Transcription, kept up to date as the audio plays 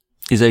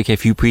Is it okay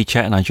if you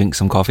pre-chat and I drink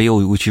some coffee,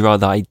 or would you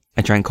rather I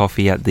drank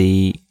coffee at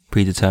the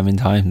predetermined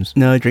times?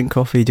 No, drink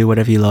coffee, do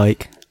whatever you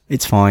like.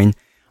 It's fine.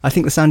 I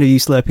think the sound of you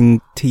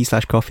slurping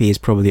tea/coffee is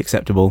probably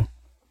acceptable.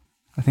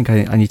 I think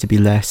I need to be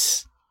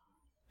less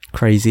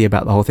crazy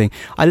about the whole thing.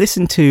 I was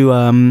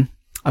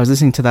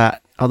listening to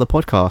that other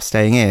podcast,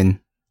 Staying In.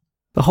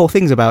 The whole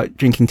thing's about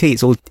drinking tea.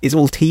 It's all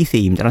tea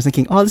themed. And I was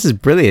thinking, oh, this is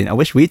brilliant. I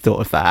wish we'd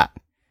thought of that.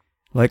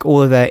 Like,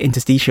 all of their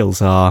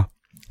interstitials are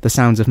the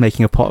sounds of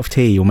making a pot of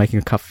tea or making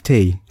a cup of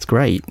tea. It's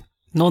great.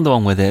 Not the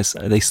one where are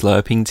they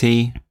slurping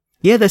tea?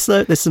 Yeah, there's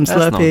some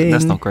slurping.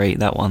 That's not great,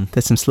 that one.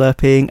 There's some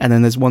slurping, and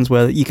then there's ones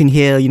where you can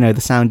hear,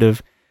 the sound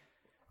of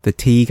the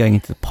tea going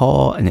into the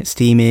pot, and it's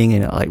steaming,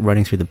 and like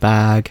running through the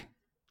bag.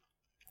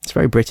 It's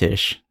very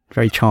British,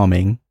 very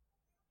charming.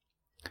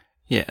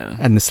 Yeah.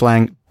 And the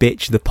slang,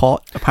 bitch the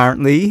pot,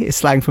 apparently, is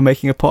slang for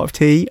making a pot of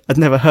tea. I'd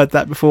never heard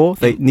that before.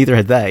 Neither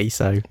had they,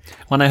 so.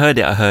 When I heard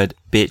it, I heard,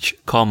 bitch,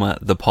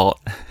 the pot.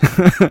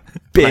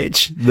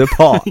 Bitch, the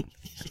pot.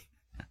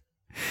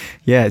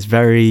 Yeah, it's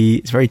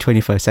very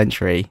 21st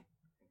century.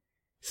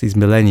 It's these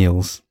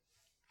millennials.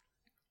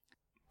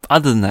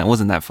 Other than that,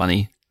 wasn't that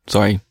funny?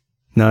 Sorry.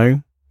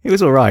 No? It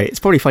was alright. It's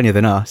probably funnier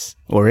than us.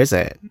 Or is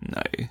it?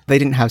 No. They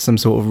didn't have some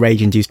sort of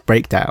rage-induced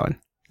breakdown.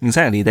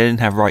 Exactly. They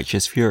didn't have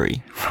righteous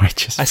fury.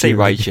 Righteous I say fury.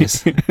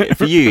 righteous.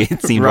 For you,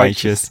 it seemed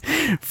righteous.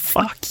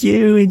 Fuck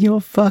you and your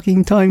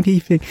fucking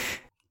timekeeping.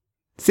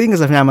 Seeing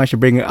as I've now managed to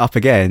bring it up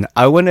again,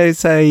 I want to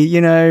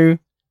say,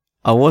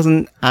 I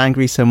wasn't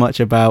angry so much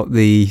about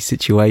the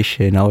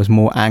situation. I was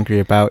more angry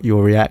about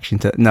your reaction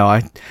to... No,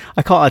 I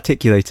can't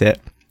articulate it.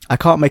 I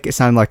can't make it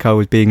sound like I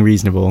was being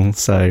reasonable,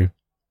 so...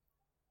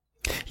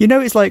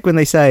 it's like when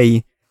they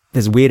say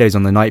there's weirdos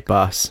on the night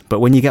bus, but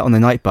when you get on the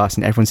night bus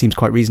and everyone seems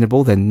quite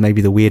reasonable, then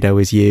maybe the weirdo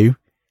is you.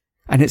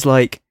 And it's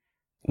like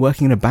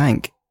working in a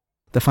bank.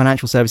 The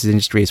financial services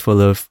industry is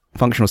full of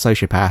functional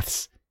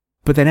sociopaths,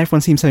 but then everyone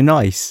seems so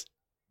nice.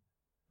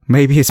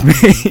 Maybe it's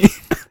me.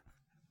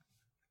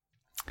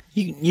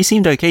 You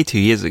seemed okay 2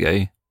 years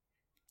ago.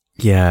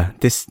 Yeah,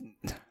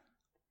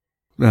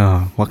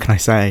 what can I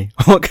say?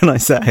 What can I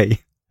say?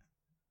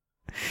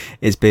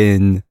 It's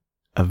been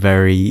a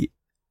very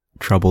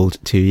troubled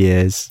 2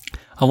 years.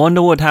 I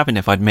wonder what would happen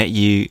if I'd met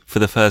you for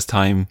the first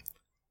time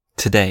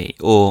today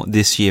or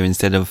this year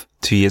instead of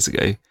 2 years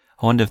ago.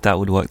 I wonder if that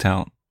would have worked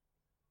out.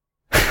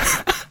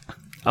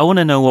 I want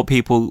to know what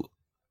people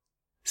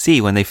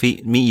see when they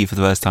meet you for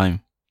the first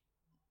time.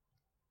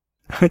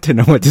 I don't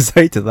know what to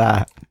say to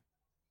that.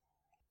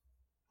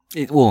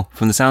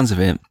 From the sounds of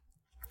it,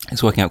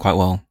 it's working out quite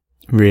well.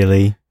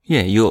 Really?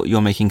 Yeah,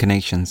 you're making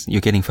connections.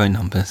 You're getting phone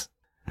numbers.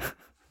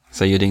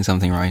 So you're doing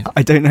something right.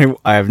 I don't know.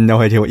 I have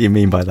no idea what you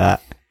mean by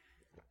that.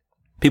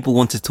 People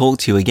want to talk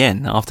to you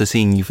again after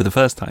seeing you for the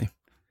first time.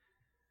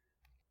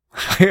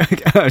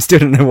 I still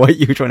don't know what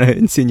you were trying to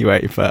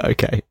insinuate, but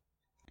okay.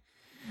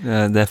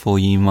 Therefore,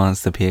 you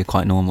must appear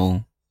quite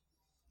normal.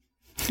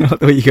 I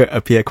thought you could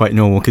appear quite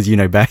normal because you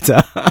know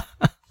better.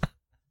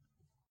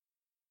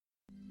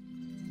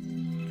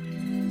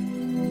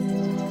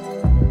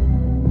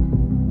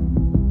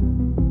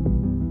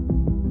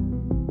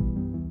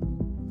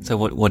 So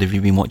what have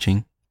you been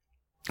watching?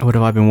 What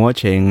have I been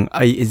watching?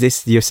 Is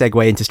this your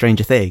segue into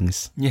Stranger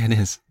Things? Yeah, it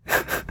is.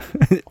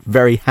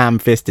 Very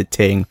ham-fisted,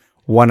 Ting.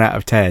 1 out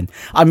of 10.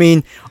 I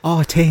mean,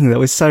 Ting, that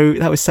was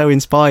so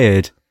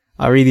inspired.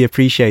 I really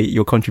appreciate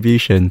your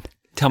contribution.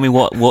 Tell me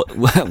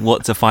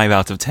what's a 5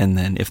 out of 10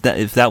 then? If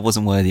that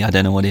wasn't worthy, I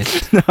don't know what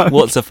is. No,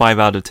 what's a 5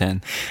 out of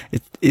 10?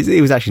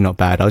 It was actually not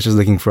bad. I was just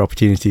looking for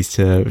opportunities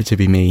to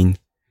be mean.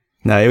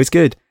 No, it was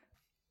good.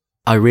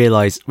 I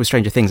realised with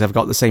Stranger Things, I've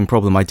got the same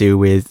problem I do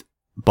with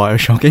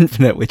BioShock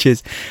Infinite, which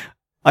is,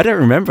 I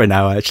don't remember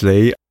now,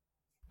 actually.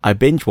 I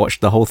binge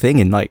watched the whole thing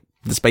in like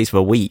the space of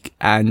a week,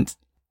 and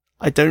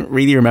I don't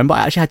really remember. I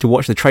actually had to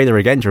watch the trailer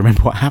again to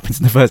remember what happens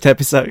in the first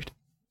episode.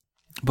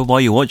 But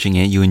while you're watching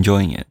it, you're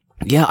enjoying it.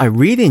 Yeah, I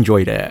really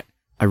enjoyed it.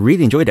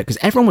 Because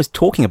everyone was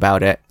talking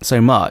about it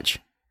so much.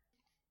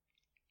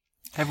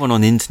 Everyone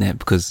on the internet,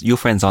 because your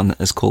friends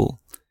aren't as cool.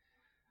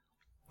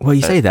 Well,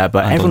 you say that,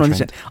 but everyone on the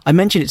internet... I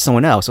mentioned it to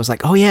someone else. I was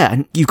like, oh yeah,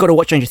 and you've got to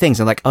watch Stranger Things.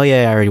 I'm like, oh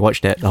yeah, I already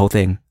watched it, the whole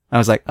thing. I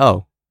was like,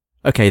 oh,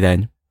 okay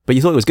then. But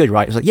you thought it was good,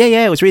 right? I was like,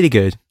 yeah, it was really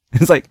good.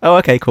 It's like, oh,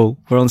 okay, cool.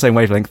 We're on the same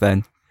wavelength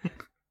then.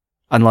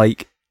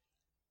 Unlike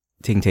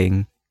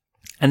Ting.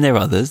 And there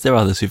are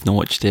others who've not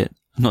watched it.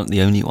 I'm not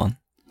the only one.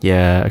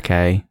 Yeah,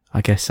 okay.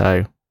 I guess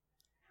so.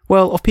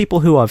 Well, of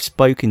people who I've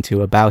spoken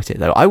to about it,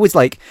 though, I was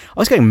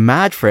going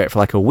mad for it for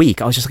like a week.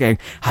 I was just going,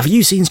 have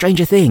you seen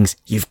Stranger Things?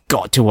 You've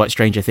got to watch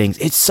Stranger Things.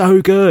 It's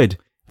so good.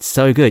 It's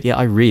so good. Yeah,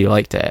 I really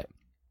liked it.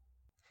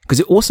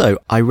 Because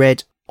I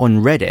read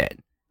on Reddit,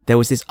 there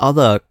was this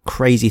other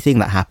crazy thing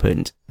that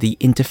happened. The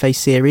Interface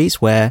series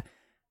where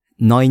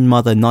 9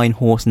 Mother, 9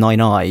 Horse, 9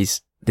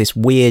 Eyes, this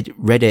weird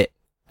Reddit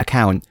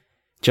account,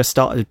 just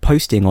started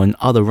posting on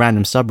other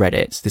random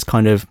subreddits, this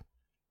kind of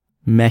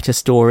meta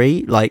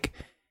story, like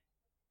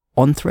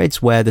on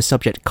threads where the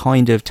subject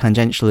kind of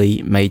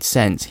tangentially made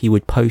sense. He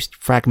would post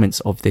fragments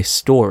of this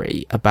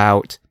story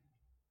about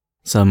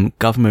some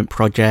government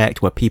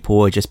project where people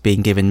were just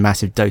being given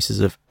massive doses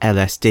of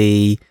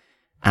LSD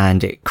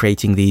and it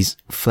creating these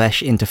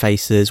flesh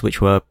interfaces,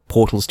 which were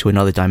portals to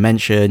another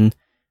dimension,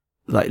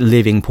 like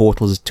living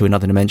portals to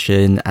another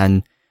dimension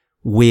and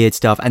weird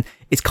stuff. And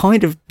it's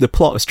kind of the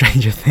plot of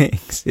Stranger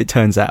Things, it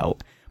turns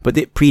out, but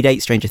it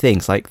predates Stranger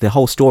Things. Like the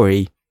whole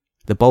story,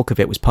 the bulk of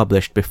it was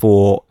published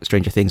before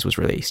Stranger Things was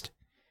released.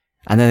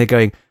 And then they're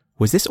going,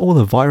 was this all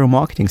a viral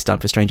marketing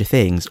stunt for Stranger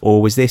Things?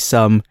 Or was this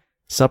some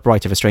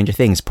subwriter for Stranger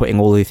Things putting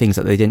all the things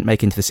that they didn't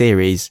make into the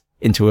series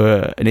into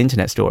an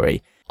internet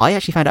story? I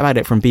actually found out about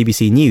it from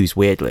BBC News,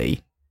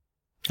 weirdly.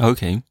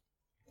 Okay.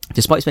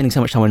 Despite spending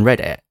so much time on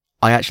Reddit,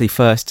 I actually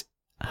first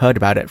heard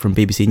about it from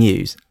BBC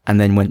News and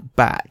then went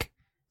back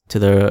to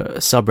the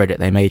subreddit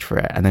they made for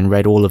it and then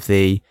read all of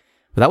the...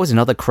 But that was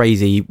another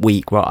crazy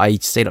week where I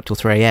stayed up till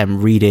 3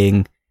 a.m.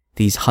 reading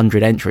these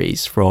 100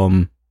 entries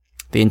from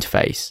the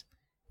interface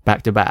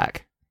back to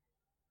back.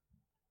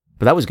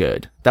 But that was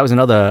good. That was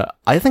another...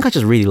 I think I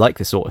just really like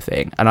this sort of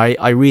thing. And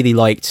I really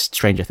liked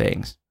Stranger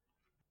Things.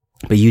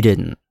 But you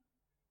didn't.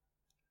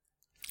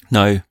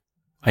 No.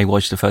 I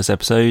watched the first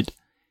episode.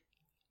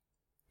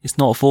 It's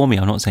not for me.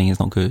 I'm not saying it's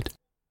not good.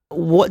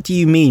 What do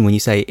you mean when you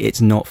say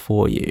it's not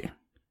for you?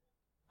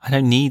 I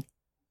don't need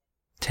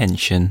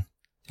tension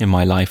in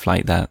my life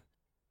like that.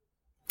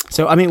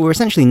 So, I mean, we're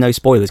essentially no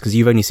spoilers because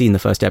you've only seen the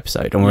first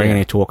episode and we're going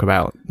to talk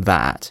about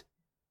that.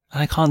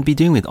 And I can't be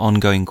doing with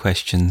ongoing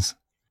questions.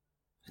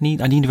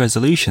 I need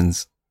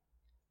resolutions.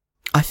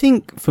 I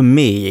think for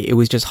me, it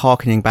was just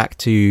harkening back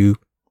to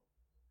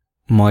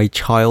my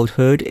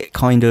childhood. It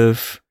kind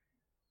of...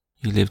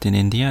 You lived in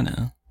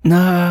Indiana?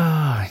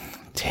 No.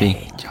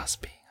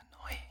 Just being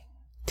annoying.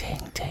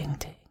 Ting, ting,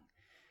 ting.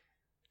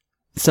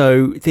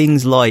 So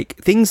things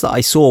that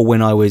I saw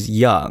when I was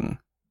young,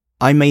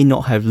 I may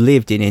not have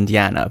lived in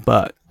Indiana,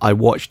 but I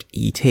watched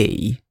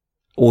E.T.,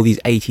 all these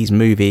 80s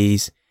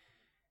movies.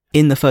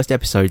 In the first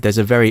episode, there's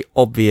a very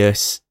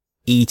obvious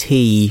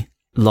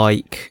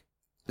E.T.-like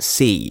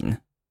scene,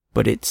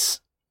 but it's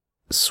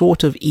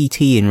sort of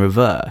E.T. in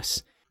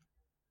reverse.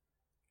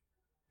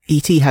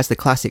 E.T. has the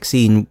classic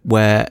scene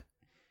where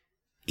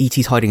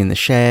E.T.'s hiding in the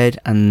shed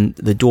and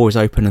the door is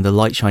open and the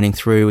light shining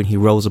through and he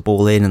rolls a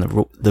ball in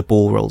and the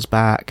ball rolls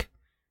back.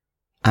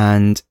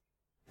 And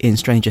in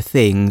Stranger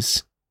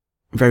Things,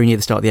 very near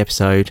the start of the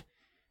episode,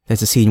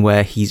 there's a scene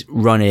where he's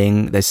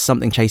running, there's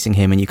something chasing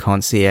him and you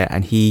can't see it,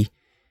 and he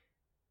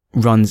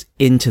runs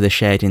into the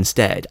shed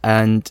instead.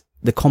 And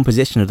the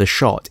composition of the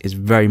shot is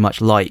very much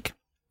like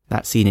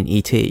that scene in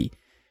E.T.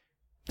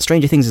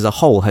 Stranger Things as a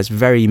whole has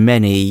very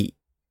many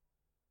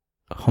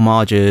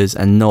homages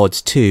and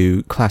nods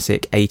to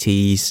classic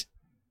 80s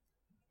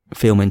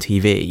film and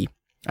TV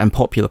and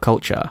popular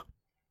culture.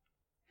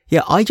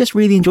 Yeah, I just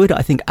really enjoyed it,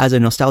 I think, as a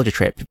nostalgia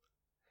trip.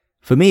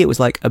 For me, it was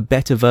like a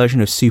better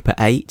version of Super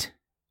 8,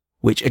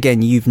 which,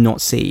 again, you've not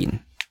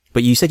seen.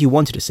 But you said you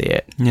wanted to see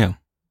it. Yeah.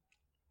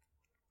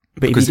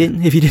 But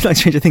if you did like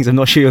Stranger Things, I'm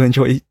not sure you'll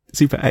enjoy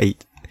Super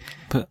 8.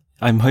 But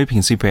I'm hoping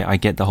in Super 8 I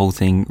get the whole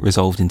thing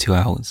resolved in 2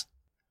 hours.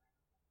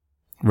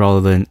 Rather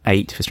than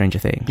 8 for Stranger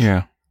Things.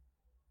 Yeah.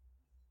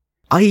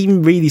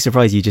 I'm really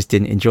surprised you just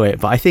didn't enjoy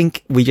it, but I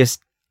think we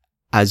just,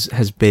 as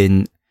has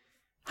been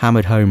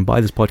hammered home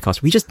by this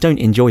podcast, we just don't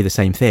enjoy the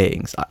same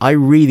things. I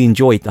really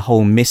enjoyed the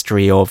whole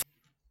mystery of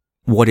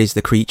what is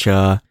the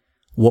creature,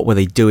 what were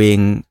they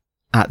doing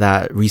at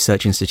that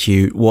research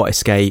institute, what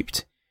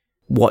escaped,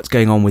 what's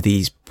going on with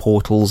these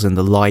portals and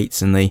the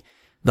lights and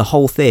the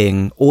whole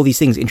thing, all these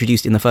things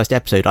introduced in the first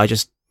episode. I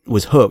just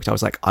was hooked. I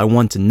was like, I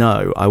want to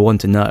know.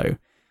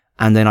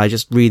 And then I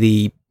just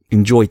really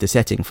enjoyed the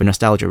setting for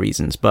nostalgia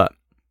reasons, but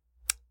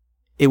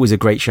it was a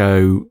great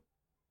show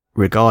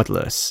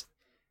regardless.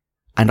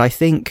 And I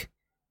think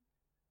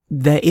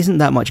there isn't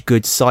that much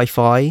good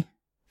sci-fi,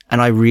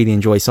 and I really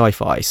enjoy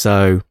sci-fi,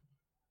 so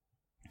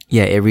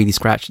yeah, it really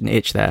scratched an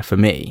itch there for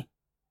me.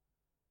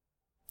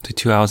 So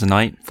 2 hours a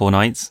night, 4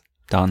 nights,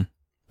 done.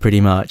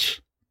 Pretty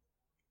much.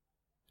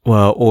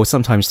 Well, or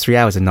sometimes 3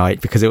 hours a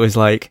night, because it was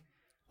like,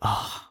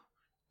 I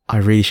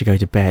really should go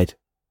to bed,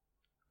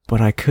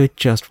 but I could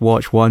just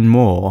watch one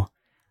more.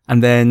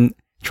 And then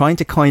trying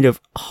to kind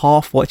of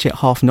half watch it,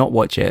 half not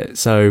watch it.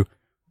 So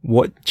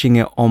watching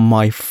it on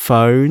my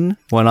phone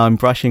when I'm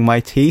brushing my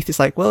teeth, it's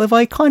like, well, if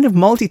I kind of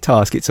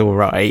multitask, it's all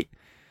right.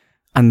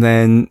 And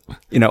then,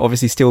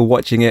 obviously still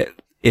watching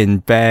it in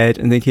bed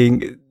and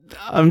thinking,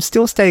 I'm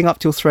still staying up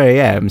till 3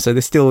 a.m. So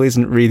this still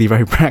isn't really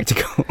very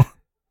practical.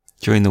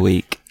 During the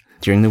week.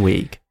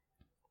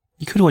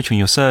 You could watch on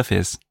your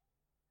Surface.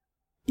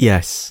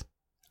 Yes,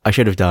 I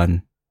should have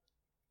done,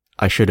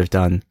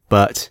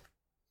 but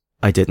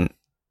I didn't.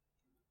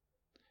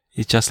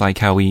 It's just like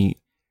how we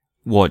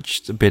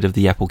watched a bit of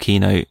the Apple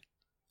keynote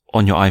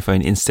on your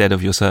iPhone instead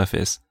of your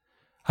Surface.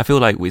 I feel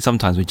like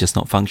sometimes we're just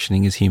not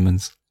functioning as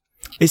humans.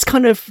 It's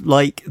kind of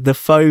like the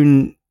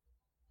phone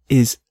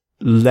is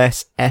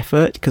less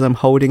effort because I'm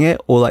holding it,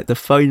 or like the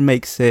phone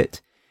makes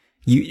it,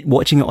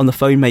 watching it on the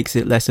phone makes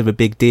it less of a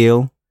big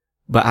deal,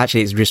 but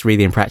actually it's just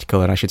really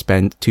impractical and I should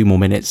spend 2 more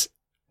minutes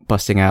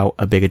busting out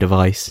a bigger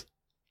device.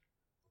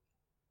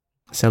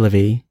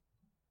 Celavi.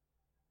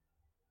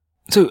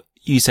 So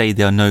you say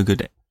there are no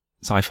good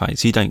sci-fi,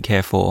 so you don't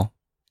care for...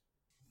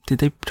 Did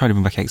they try to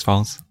bring back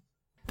X-Files?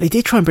 They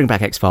did try and bring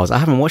back X-Files. I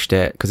haven't watched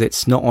it because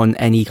it's not on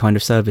any kind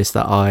of service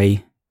that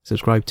I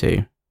subscribe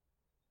to.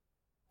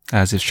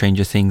 As if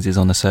Stranger Things is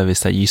on a service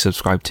that you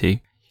subscribe to.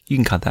 You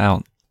can cut that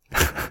out.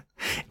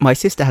 My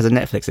sister has a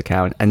Netflix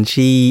account and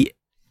she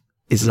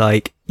is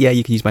like, yeah,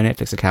 you can use my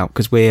Netflix account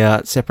because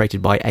we're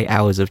separated by 8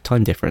 hours of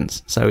time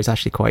difference. So it's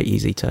actually quite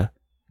easy to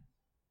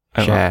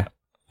share.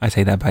 I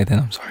say that back then,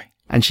 I'm sorry.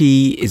 And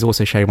she is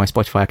also sharing my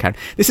Spotify account.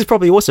 This is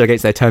probably also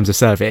against their terms of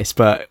service,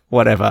 but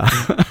whatever.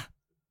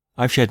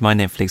 I've shared my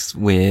Netflix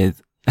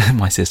with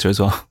my sister as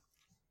well.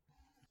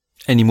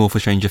 Any more for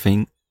Stranger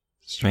Things?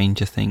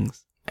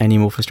 Any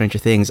more for Stranger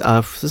Things?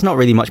 There's not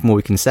really much more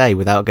we can say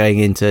without going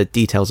into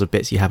details of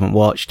bits you haven't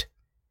watched.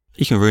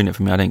 You can ruin it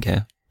for me, I don't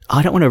care.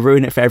 I don't want to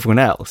ruin it for everyone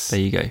else. There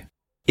you go.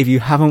 If you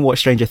haven't watched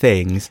Stranger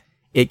Things,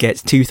 it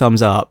gets 2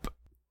 thumbs up,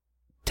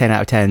 10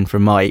 out of 10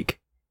 from Mike,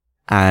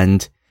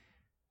 and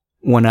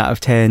 1 out of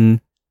 10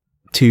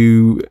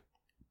 too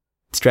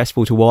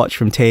stressful to watch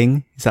from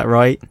Ting. Is that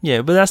right?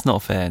 Yeah, but that's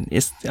not fair.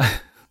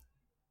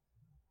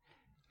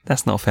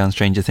 That's not fair on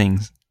Stranger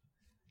Things.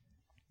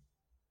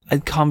 I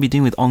can't be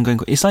doing with ongoing...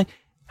 It's like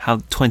how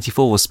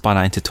 24 was spun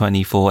out into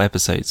 24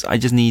 episodes. I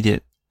just need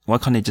it. Why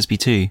can't it just be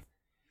 2?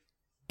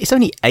 It's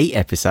only 8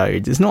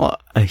 episodes. It's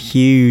not a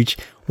huge...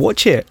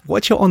 Watch it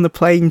on the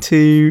plane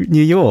to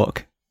New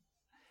York.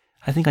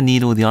 I think I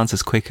need all the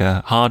answers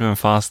quicker, harder and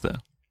faster.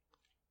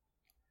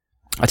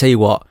 I tell you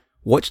what,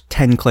 watch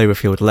 10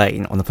 Cloverfield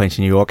Lane on the plane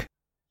to New York.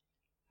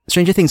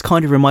 Stranger Things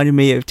kind of reminded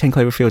me of 10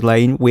 Cloverfield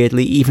Lane,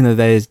 weirdly, even though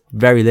there's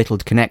very little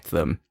to connect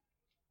them.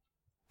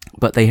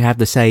 But they have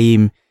the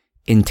same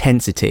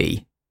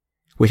intensity,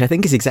 which I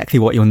think is exactly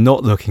what you're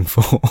not looking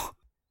for.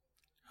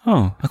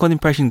 Oh, I got the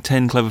impression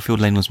 10 Cloverfield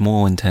Lane was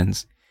more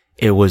intense.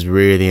 It was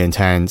really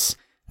intense.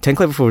 10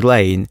 Cloverfield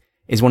Lane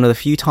is one of the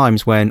few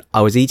times when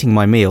I was eating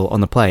my meal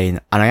on the plane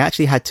and I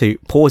actually had to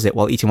pause it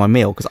while eating my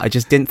meal because I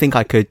just didn't think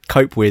I could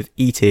cope with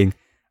eating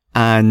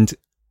and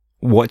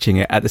watching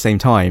it at the same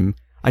time.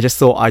 I just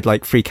thought I'd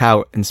like freak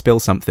out and spill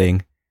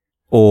something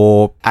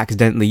or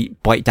accidentally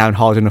bite down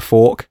hard on a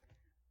fork.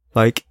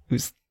 Like,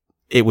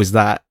 it was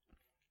that.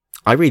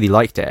 I really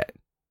liked it.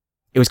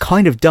 It was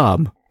kind of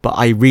dumb, but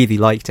I really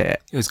liked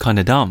it. It was kind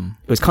of dumb.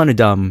 It was kind of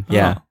dumb,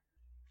 yeah. Oh.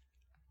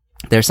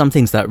 There are some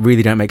things that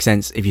really don't make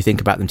sense if you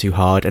think about them too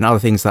hard, and other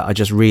things that are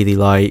just really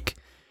like,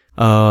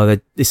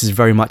 this is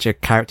very much a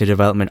character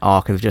development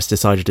arc, and they've just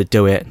decided to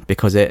do it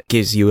because it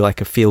gives you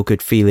like a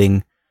feel-good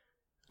feeling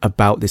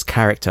about this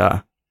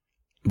character,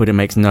 but it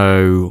makes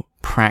no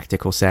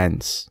practical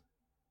sense.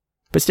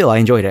 But still, I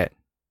enjoyed it.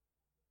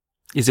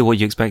 Is it what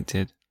you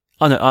expected?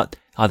 Oh no,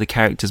 are the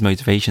characters'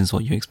 motivations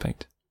what you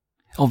expect?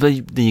 Oh,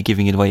 but then you're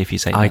giving it away if you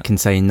say I that. can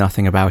say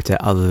nothing about it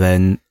other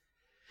than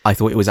I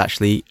thought it was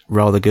actually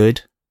rather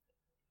good.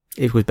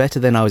 It was better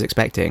than I was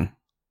expecting.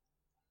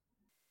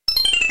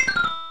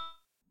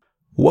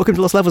 Welcome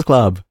to Lost Levels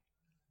Club.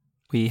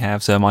 We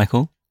have Sir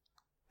Michael.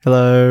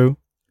 Hello.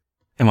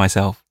 And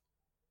myself.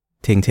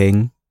 Ting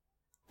Ting.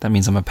 That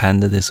means I'm a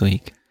panda this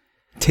week.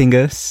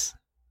 Tingus.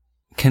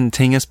 Can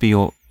Tingus be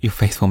your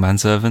faithful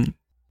manservant?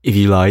 If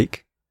you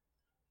like.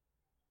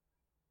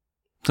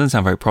 Doesn't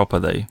sound very proper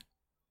though.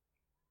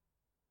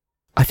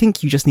 I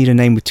think you just need a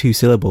name with 2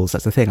 syllables.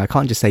 That's the thing. I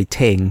can't just say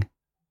Ting.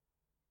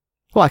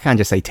 Well, I can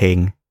just say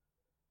Ting.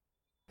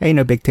 Ain't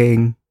no big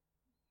ting.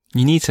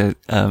 You need to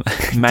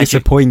magic.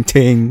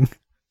 Disappointing.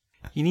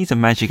 You need to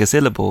magic a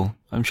syllable.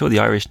 I'm sure the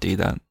Irish do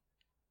that.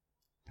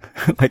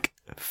 Like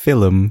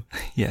film.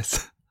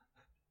 Yes.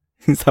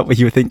 Is that what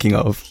you were thinking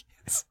of?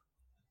 Yes.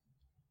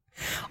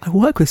 I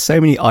work with so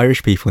many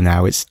Irish people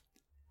now. It's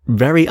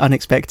very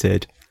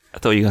unexpected. I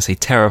thought you were going to say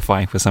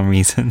terrifying for some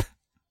reason.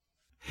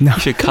 No. You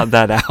should cut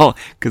that out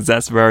because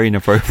that's very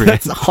inappropriate.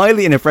 That's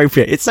highly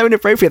inappropriate. It's so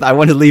inappropriate that I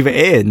want to leave it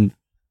in.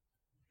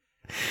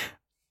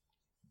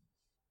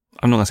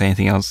 I'm not going to say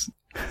anything else.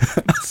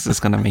 It's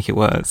just going to make it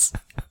worse.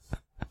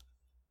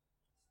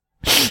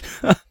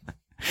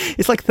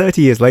 It's like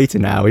 30 years later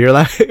now. We're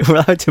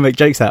allowed to make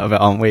jokes out of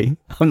it, aren't we?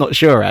 I'm not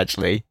sure,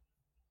 actually.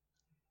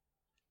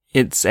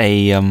 It's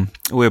we're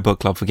a book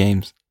club for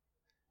games.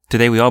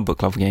 Today we are book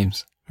club for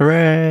games.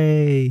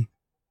 Hooray!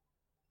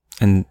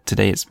 And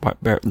today it's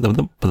Bioshock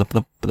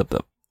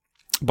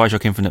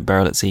Infinite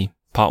Burial at Sea,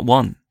 Part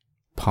 1.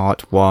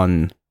 Part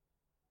 1.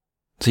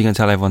 So you're going to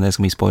tell everyone there's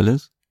going to be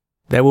spoilers?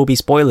 There will be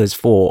spoilers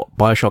for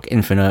Bioshock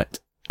Infinite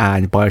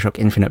and Bioshock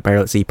Infinite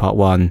Burial at Sea Part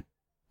 1.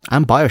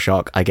 And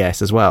Bioshock, I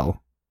guess, as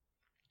well.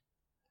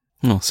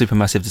 Oh,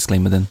 supermassive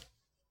disclaimer then.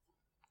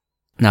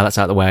 Now that's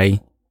out of the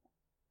way.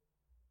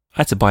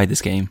 I had to buy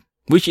this game.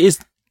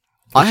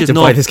 I had to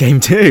buy this game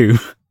too.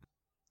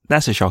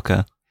 That's a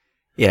shocker.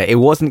 Yeah, it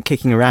wasn't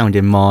kicking around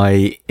in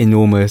my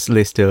enormous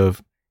list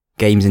of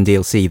games and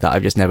DLC that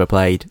I've just never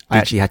played. I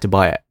actually had to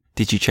buy it.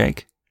 Did you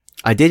check?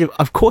 I did.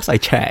 Of course I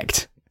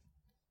checked.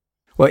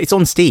 Well, it's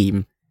on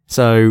Steam,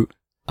 so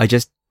I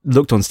just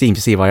looked on Steam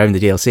to see if I owned the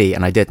DLC,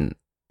 and I didn't.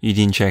 You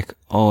didn't check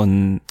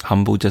on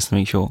Humble just to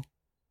make sure?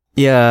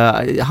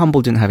 Yeah,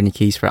 Humble didn't have any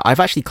keys for it. I've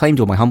actually claimed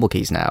all my Humble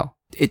keys now.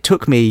 It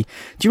took me...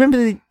 Do you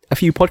remember a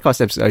few podcast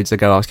episodes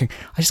ago I was going,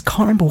 I just can't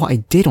remember what I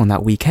did on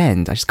that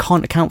weekend. I just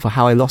can't account for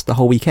how I lost the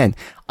whole weekend.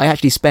 I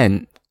actually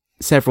spent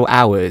several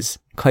hours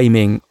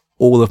claiming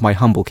all of my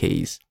Humble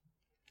keys.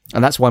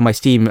 And that's why my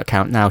Steam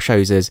account now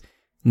shows as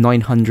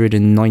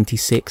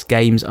 996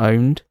 games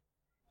owned.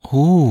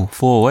 Ooh,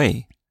 4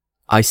 away.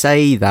 I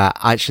say that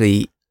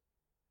actually...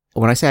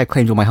 When I say I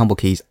claimed all my Humble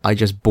keys, I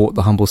just bought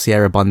the Humble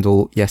Sierra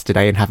bundle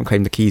yesterday and haven't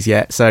claimed the keys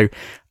yet. So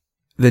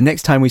the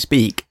next time we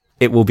speak,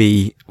 it will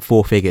be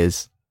 4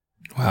 figures.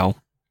 Wow.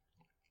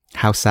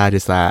 How sad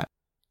is that?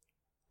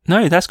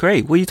 No, that's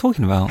great. What are you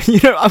talking about? You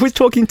know, I was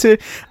talking to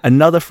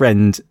another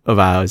friend of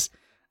ours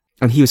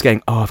and he was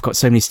going, oh, I've got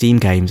so many Steam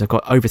games. I've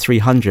got over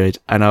 300.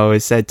 And I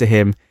always said to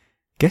him,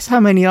 guess how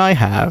many I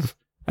have?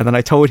 And then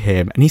I told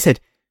him and he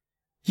said,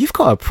 you've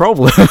got a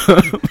problem.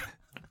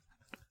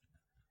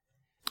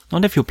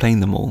 Not if you're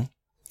playing them all.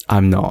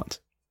 I'm not.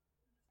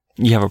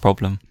 You have a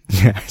problem.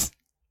 Yes.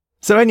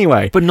 So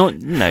anyway. But no,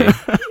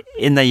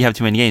 in that you have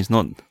too many games,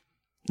 no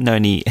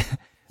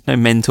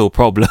mental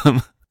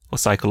problem or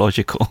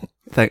psychological.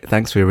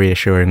 Thanks for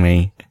reassuring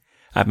me.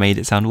 I've made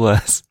it sound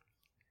worse.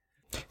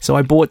 So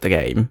I bought the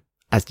game,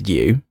 as did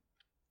you.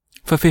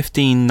 For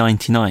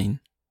 £15.99.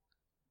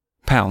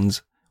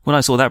 When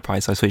I saw that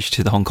price, I switched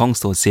to the Hong Kong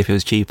store to see if it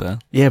was cheaper.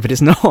 Yeah, but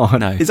it's not.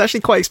 No. It's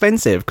actually quite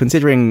expensive,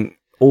 considering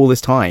all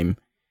this time.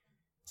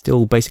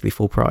 Still basically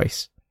full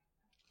price.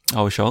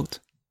 I was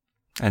shocked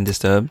and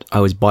disturbed. I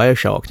was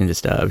Bioshocked and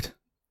disturbed.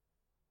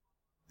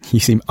 You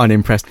seem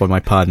unimpressed by my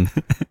pun.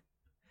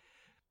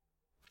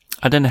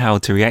 I don't know how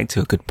to react to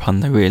a good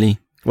pun though, really.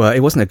 Well, it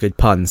wasn't a good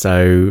pun,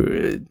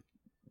 so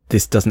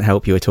this doesn't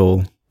help you at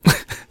all.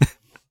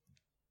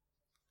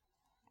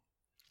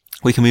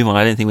 We can move on.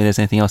 I don't think there's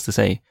anything else to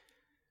say.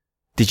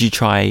 Did you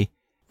try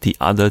the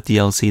other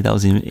DLC that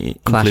was in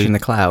Clash in the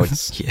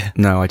Clouds? Yeah.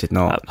 No, I did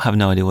not. I have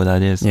no idea what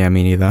that is. Yeah,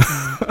 me neither.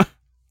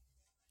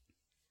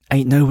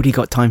 Ain't nobody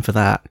got time for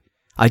that.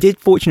 I did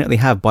fortunately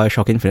have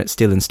Bioshock Infinite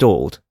still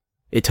installed,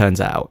 it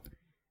turns out,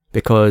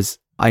 because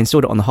I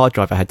installed it on the hard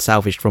drive I had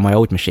salvaged from my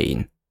old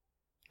machine.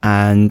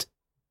 And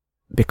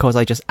because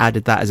I just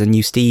added that as a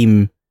new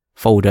Steam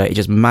folder, it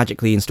just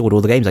magically installed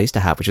all the games I used to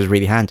have, which was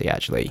really handy,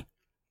 actually.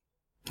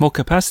 What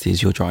capacity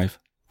is your drive?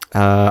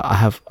 I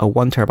have a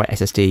 1TB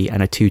SSD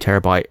and a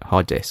 2TB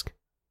hard disk.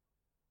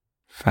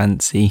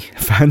 Fancy.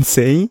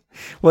 Fancy?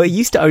 Well, it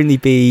used to only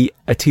be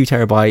a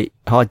 2TB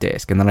hard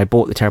disk, and then I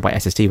bought the terabyte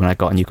SSD when I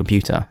got a new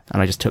computer,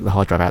 and I just took the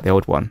hard drive out of the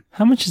old one.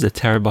 How much is a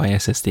terabyte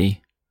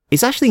SSD?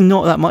 It's actually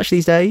not that much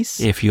these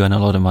days. If you earn a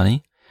lot of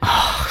money.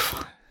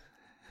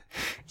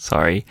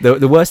 Sorry.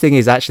 The worst thing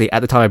is actually, at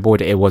the time I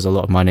bought it, it was a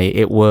lot of money.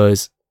 It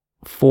was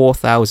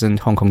 4,000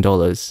 Hong Kong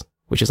dollars,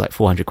 which is like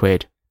 400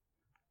 quid.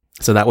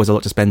 So that was a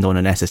lot to spend on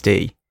an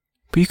SSD.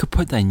 But you could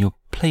put that in your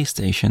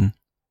PlayStation,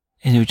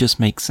 and it would just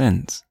make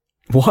sense.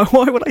 Why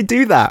would I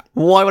do that?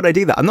 Why would I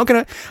do that? I'm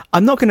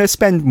not gonna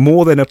spend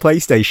more than a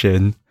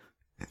PlayStation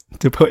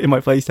to put in my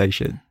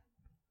PlayStation.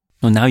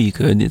 Well, now you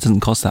could. It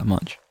doesn't cost that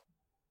much.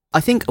 I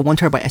think a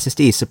 1TB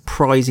SSD is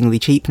surprisingly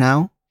cheap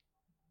now.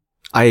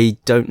 I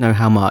don't know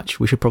how much.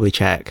 We should probably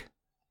check.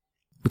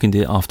 We can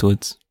do it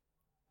afterwards.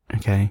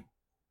 Okay.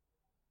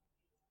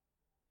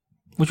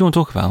 What do you want to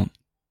talk about?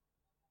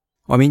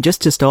 Well, I mean,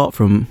 just to start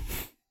from...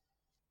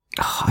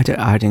 I don't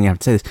even have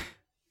to say this.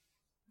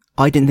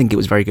 I didn't think it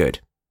was very good.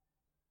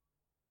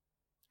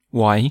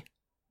 Why?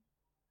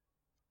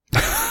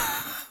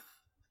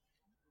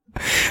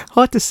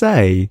 Hard to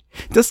say.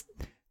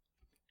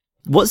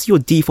 What's your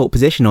default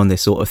position on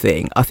this sort of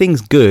thing? Are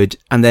things good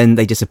and then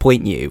they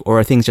disappoint you? Or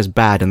are things just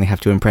bad and they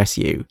have to impress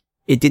you?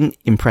 It didn't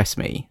impress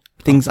me.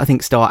 Things, I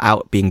think, start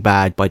out being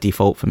bad by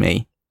default for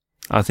me.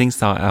 I think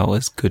start out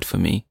as good for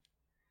me.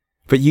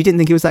 But you didn't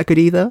think it was that good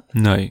either?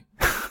 No.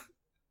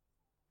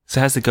 So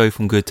it has to go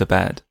from good to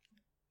bad.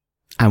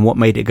 And what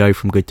made it go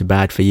from good to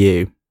bad for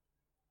you?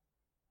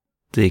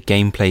 The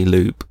gameplay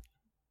loop.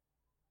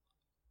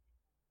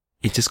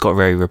 It just got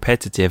very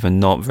repetitive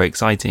and not very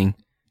exciting.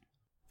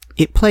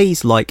 It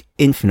plays like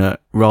Infinite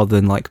rather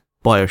than like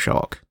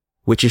Bioshock,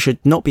 which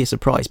should not be a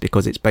surprise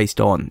because it's based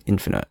on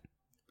Infinite.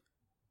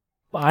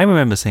 But I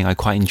remember saying I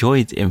quite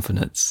enjoyed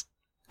Infinite's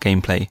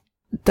gameplay.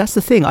 That's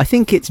the thing. I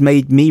think it's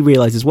made me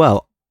realise as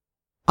well,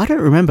 I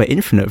don't remember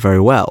Infinite very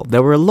well.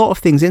 There were a lot of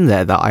things in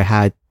there that I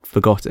had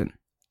forgotten.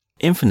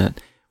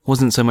 Infinite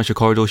wasn't so much a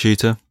corridor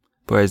shooter,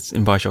 whereas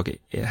in Bioshock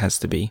it has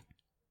to be.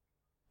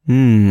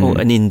 Or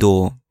an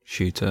indoor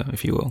shooter,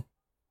 if you will.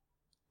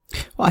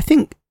 Well, I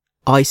think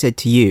I said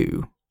to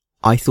you,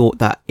 I thought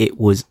that it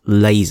was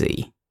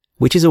lazy,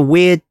 which is a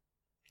weird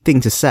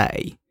thing to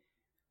say,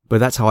 but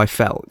that's how I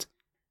felt.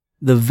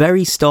 The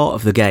very start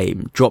of the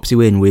game drops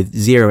you in with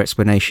zero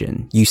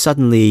explanation. You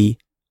suddenly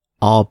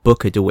are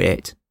Booker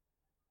DeWitt.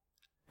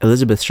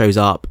 Elizabeth shows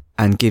up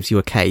and gives you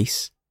a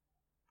case,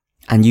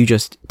 and you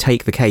just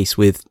take the case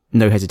with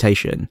no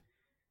hesitation.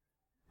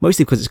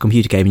 Mostly because it's a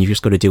computer game and you've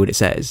just got to do what it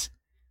says.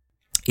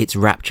 It's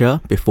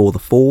Rapture Before the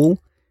Fall,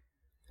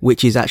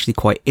 which is actually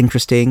quite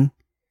interesting.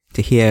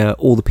 to hear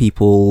all the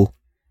people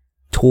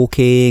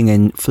talking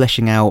and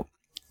fleshing out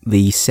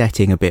the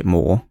setting a bit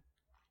more.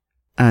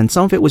 And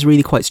some of it was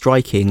really quite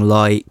striking,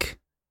 like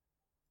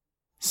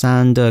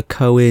Sander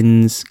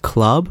Cohen's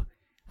club,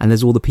 and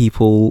there's all the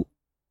people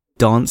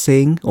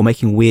dancing or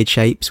making weird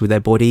shapes with their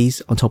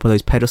bodies on top of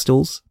those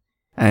pedestals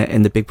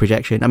in the big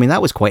projection. I mean,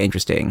 that was quite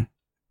interesting.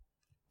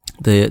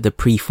 The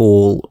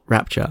pre-fall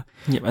rapture.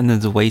 Yep, and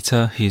there's a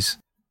waiter who's...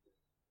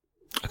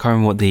 I can't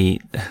remember what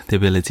the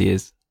ability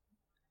is.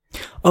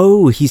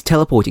 Oh, he's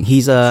teleporting.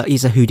 He's a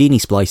Houdini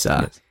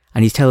splicer, Yes.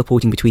 and he's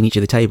teleporting between each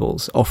of the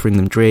tables, offering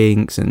them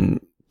drinks and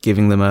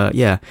giving them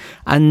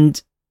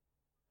And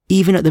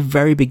even at the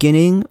very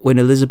beginning, when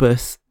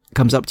Elizabeth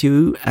comes up to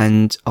you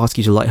and asks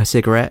you to light her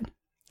cigarette,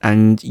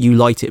 and you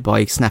light it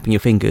by snapping your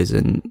fingers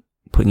and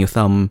putting your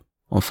thumb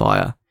on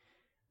fire,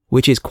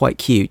 which is quite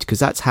cute, because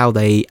that's how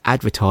they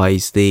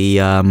advertise the,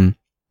 I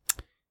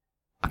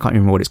can't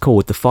remember what it's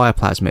called, the fire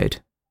plasmid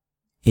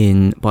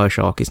in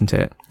BioShock, isn't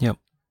it? Yep.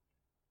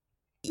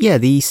 Yeah,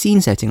 the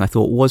scene setting I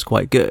thought was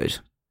quite good.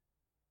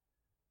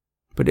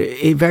 But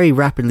it very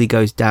rapidly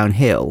goes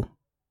downhill,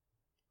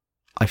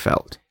 I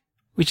felt.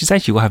 Which is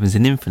actually what happens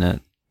in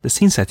Infinite. The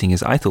scene setting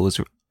I thought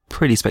was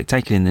pretty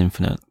spectacular in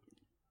Infinite.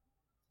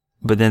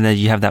 But then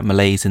you have that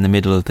malaise in the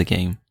middle of the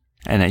game.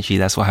 And actually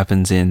that's what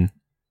happens in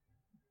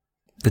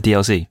the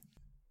DLC.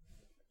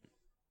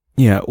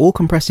 Yeah, all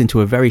compressed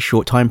into a very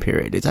short time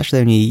period. It's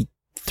actually only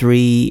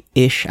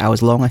 3-ish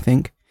hours long, I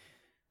think.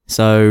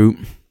 So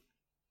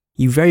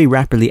you very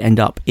rapidly end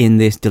up in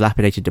this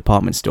dilapidated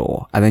department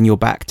store, and then you're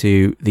back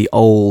to the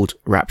old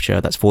Rapture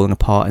that's falling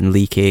apart and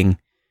leaking.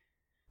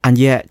 And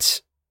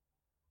yet,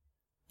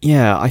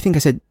 yeah, I think I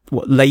said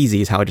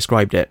lazy is how I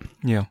described it.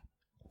 Yeah.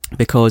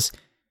 Because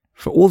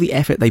for all the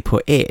effort they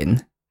put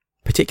in,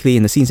 particularly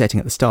in the scene setting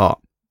at the start,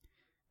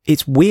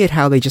 it's weird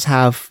how they just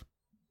have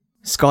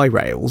sky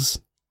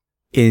rails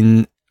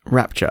in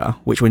Rapture,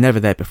 which were never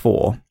there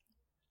before,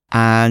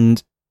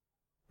 and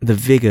the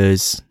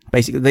Vigors,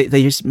 basically,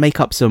 they just make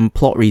up some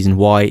plot reason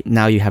why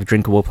now you have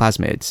drinkable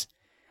plasmids.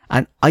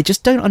 And I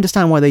just don't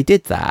understand why they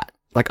did that.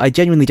 Like, I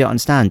genuinely don't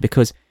understand,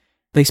 because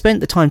they spent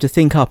the time to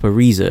think up a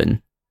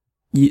reason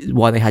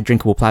why they had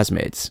drinkable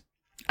plasmids,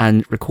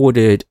 and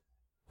recorded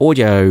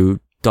audio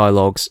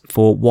dialogues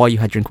for why you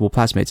had drinkable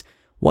plasmids.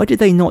 Why did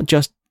they not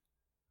just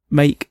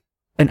make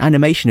an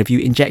animation of you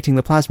injecting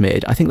the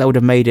plasmid? I think that would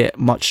have made it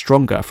much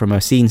stronger from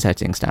a scene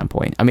setting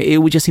standpoint. I mean, it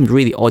would just seemed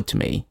really odd to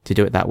me to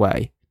do it that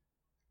way.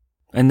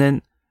 And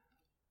then,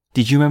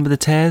 did you remember the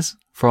tears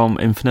from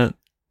Infinite?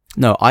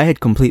 No, I had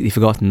completely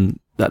forgotten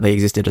that they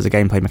existed as a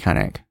gameplay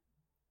mechanic.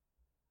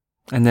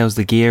 And there was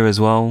the gear as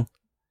well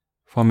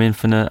from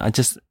Infinite.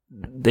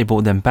 They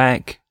brought them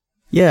back.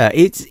 Yeah,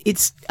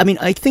 I mean,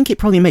 I think it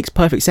probably makes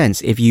perfect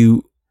sense if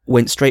you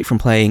went straight from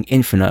playing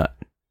Infinite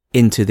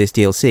into this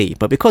DLC.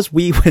 But because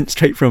we went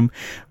straight from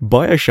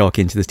BioShock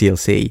into this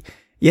DLC,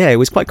 yeah, it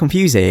was quite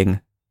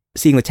confusing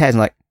seeing the tears and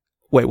like,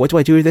 wait, what do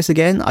I do with this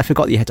again? I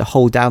forgot that you had to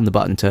hold down the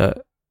button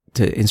to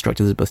instruct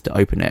Elizabeth to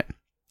open it.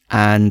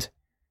 And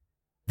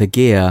the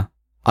gear,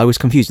 I was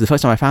confused. The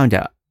first time I found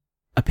out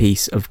a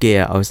piece of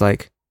gear, I was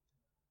like,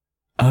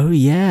 oh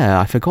yeah,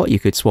 I forgot you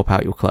could swap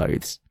out your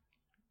clothes.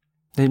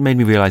 It made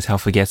me realise how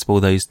forgettable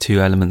those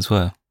two elements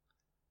were.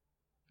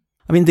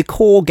 I mean, the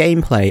core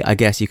gameplay, I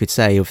guess you could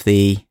say, of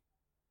the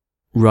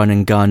run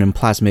and gun and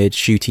plasmid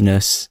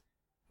shootiness,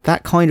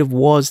 that kind of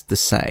was the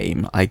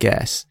same, I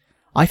guess.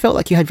 I felt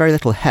like you had very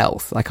little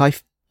health. Like, I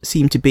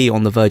seemed to be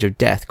on the verge of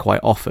death quite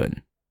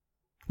often.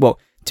 Well,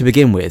 to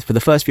begin with, for the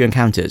first few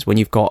encounters, when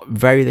you've got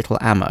very little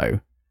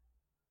ammo,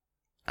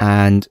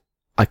 and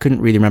I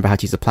couldn't really remember how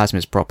to use the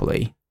plasmids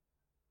properly,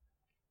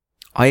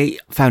 I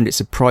found it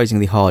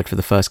surprisingly hard for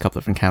the first couple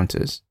of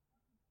encounters.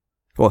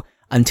 Well,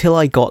 until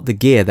I got the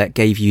gear that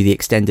gave you the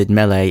extended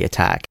melee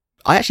attack.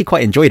 I actually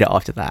quite enjoyed it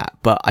after that,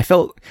 but I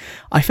felt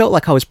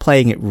like I was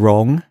playing it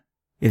wrong,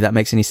 if that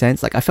makes any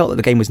sense. Like, I felt that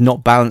the game was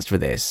not balanced for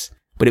this,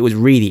 but it was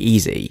really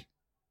easy.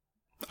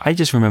 I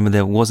just remember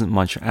there wasn't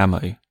much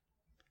ammo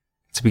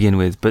to begin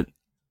with, but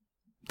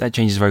that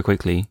changes very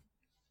quickly.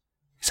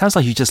 It sounds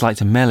like you just like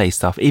to melee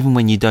stuff, even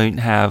when you don't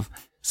have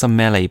some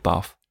melee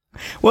buff.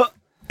 Well,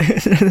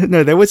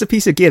 no, there was a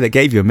piece of gear that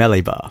gave you a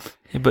melee buff.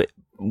 Yeah, but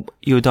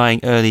you were dying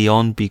early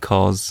on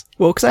because...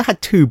 Well, because I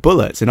had 2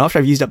 bullets, and after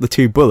I've used up the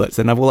 2 bullets,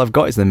 then all I've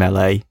got is the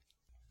melee.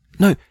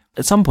 No,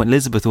 at some point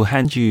Elizabeth will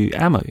hand you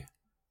ammo.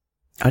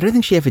 I don't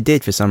think she ever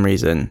did for some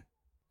reason.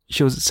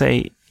 She'll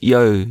say,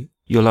 yo,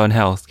 you're low on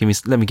health.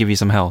 Let me give you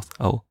some health.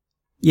 Oh.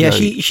 Yeah,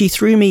 yo. she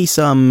threw me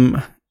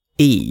some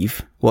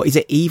Eve. Well, is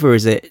it Eve or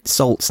is it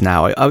salts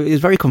now? It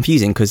was very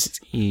confusing because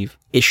Eve.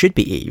 It should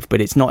be Eve, but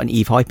it's not an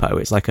Eve hypo.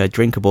 It's like a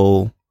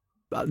drinkable...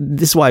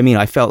 This is what I mean.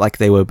 I felt like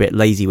they were a bit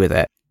lazy with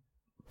it.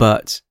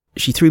 But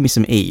she threw me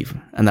some Eve,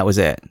 and that was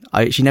it.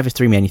 She never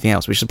threw me anything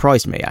else, which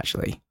surprised me,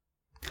 actually.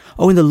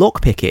 Oh, and the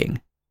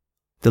lockpicking.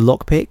 The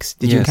lockpicks.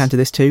 Did you encounter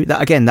this too?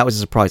 That was a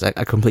surprise. I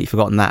completely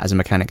forgotten that as a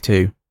mechanic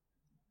too.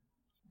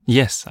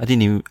 Yes, I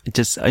didn't even...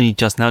 only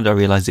just now did I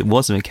realise it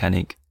was a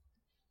mechanic.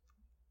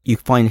 you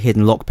find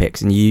hidden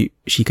lockpicks and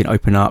she can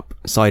open up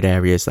side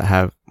areas that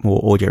have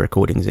more audio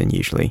recordings in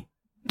usually.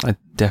 I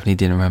definitely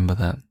didn't remember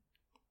that.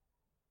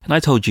 And I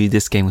told you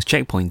this game was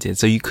checkpointed,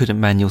 so you couldn't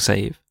manual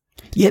save.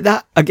 Yeah,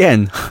 that,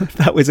 again,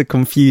 that was a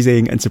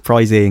confusing and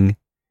surprising...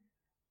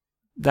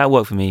 That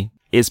worked for me.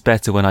 It's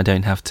better when I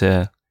don't have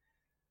to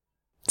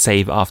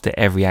save after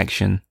every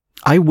action.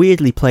 I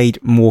weirdly played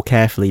more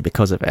carefully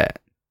because of it.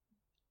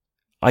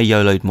 I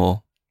YOLO'd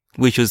more,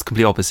 which was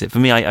complete opposite. For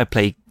me, I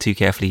played too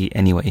carefully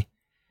anyway.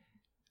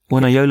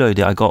 When I YOLO'd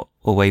it, I got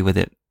away with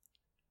it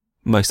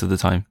most of the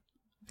time.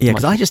 Yeah,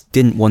 because I just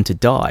didn't want to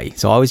die,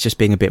 so I was just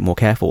being a bit more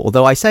careful.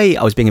 Although I say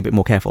I was being a bit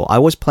more careful, I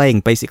was playing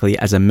basically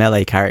as a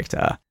melee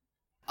character.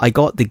 I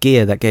got the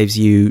gear that gives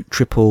you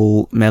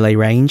triple melee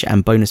range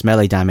and bonus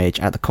melee damage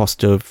at the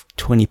cost of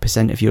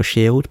 20% of your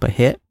shield per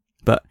hit,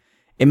 but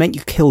it meant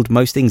you killed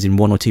most things in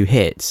 1 or 2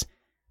 hits,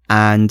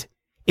 and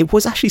it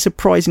was actually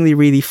surprisingly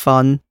really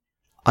fun.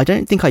 I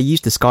don't think I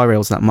used the sky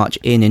rails that much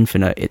in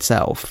Infinite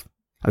itself.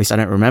 At least I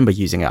don't remember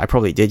using it. I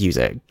probably did use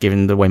it,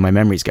 given the way my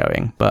memory's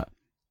going, but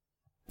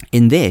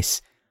in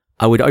this,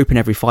 I would open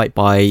every fight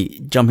by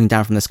jumping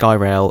down from the sky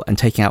rail and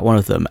taking out one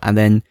of them, and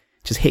then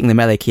just hitting the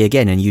melee key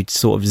again, and you'd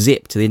sort of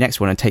zip to the next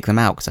one and take them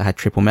out because I had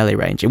triple melee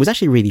range. It was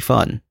actually really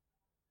fun.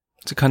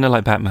 It's kind of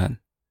like Batman.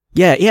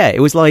 Yeah, it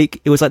was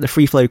like the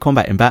free flow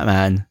combat in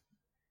Batman.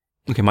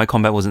 Okay, my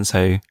combat wasn't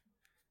so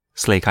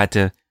slick. I had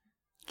to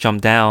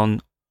jump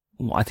down,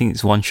 I think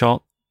it's one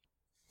shot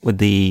with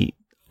the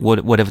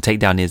whatever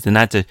takedown is, then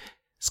I had to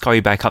scurry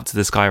back up to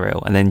the sky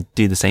rail and then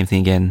do the same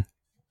thing again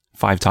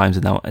 5 times,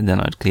 and then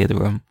I'd clear the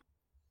room.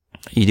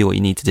 You do what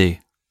you need to do.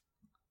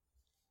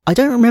 I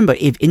don't remember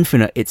if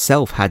Infinite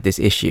itself had this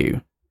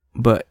issue,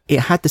 but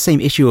it had the same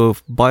issue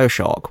of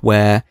BioShock,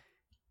 where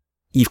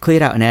you've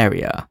cleared out an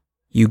area,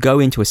 you go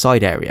into a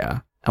side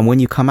area, and when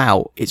you come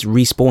out, it's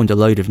respawned a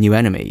load of new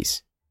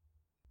enemies.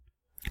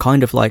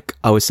 Kind of like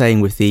I was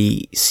saying with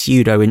the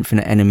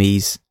pseudo-infinite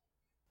enemies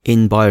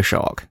in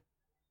BioShock.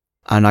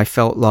 And I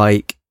felt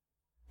like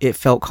it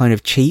felt kind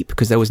of cheap,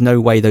 because there was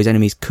no way those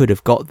enemies could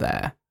have got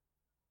there.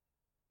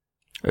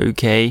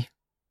 Okay.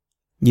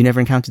 You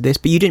never encountered this,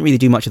 but you didn't really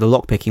do much of the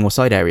lockpicking or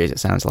side areas, it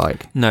sounds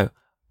like. No.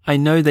 I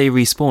know they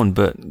respawn,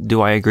 but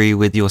do I agree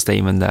with your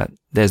statement that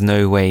there's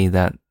no way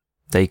that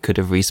they could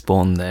have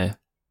respawned there?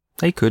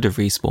 They could have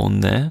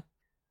respawned there.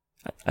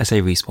 I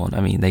say respawn,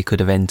 I mean they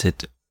could have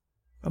entered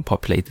and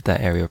populated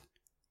that area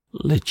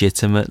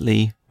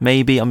legitimately.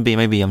 Maybe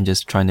I'm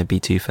just trying to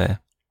be too fair.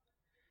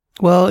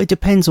 Well, it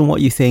depends on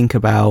what you think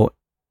about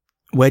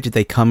where did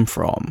they come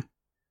from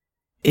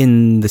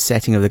in the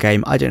setting of the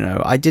game. I don't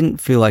know. I didn't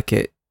feel like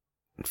it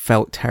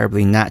felt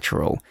terribly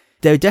natural.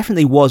 There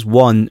definitely was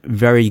one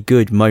very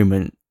good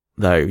moment,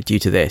 though, due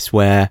to this,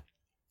 where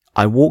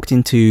I walked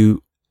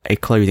into a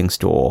clothing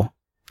store.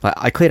 Like,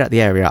 I cleared out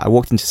the area. I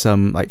walked into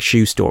some like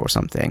shoe store or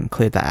something,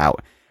 cleared that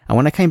out. And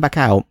when I came back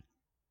out,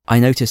 I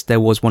noticed there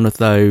was one of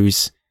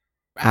those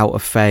out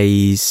of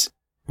phase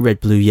red,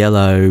 blue,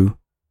 yellow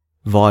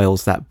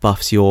vials that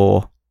buffs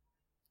your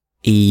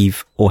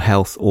Eve or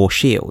health or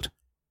shield.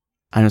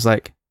 And I was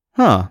like,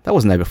 that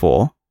wasn't there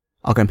before.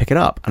 I'll go and pick it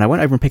up. And I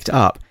went over and picked it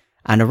up,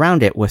 and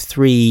around it were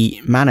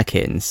 3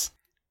 mannequins.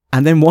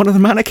 And then one of the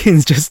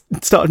mannequins just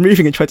started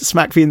moving and tried to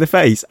smack me in the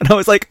face. And I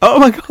was like, oh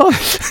my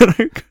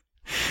god.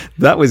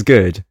 That was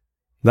good.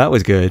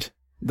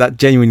 That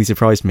genuinely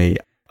surprised me.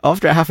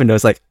 After it happened, I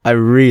was like, I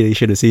really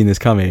should have seen this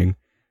coming,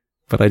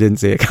 but I didn't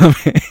see it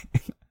coming.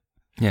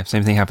 Yeah,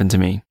 same thing happened to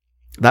me.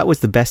 That was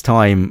the best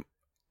time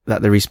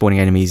that the respawning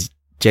enemies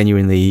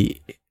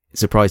genuinely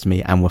surprised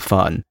me and were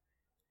fun.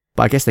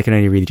 But I guess they can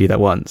only really do that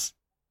once.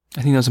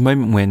 I think there was a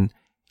moment when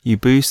you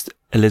boost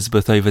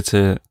Elizabeth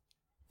into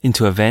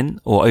a vent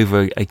or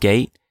over a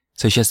gate,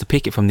 so she has to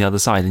pick it from the other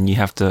side, and you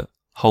have to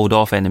hold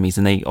off enemies,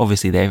 and they're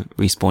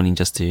respawning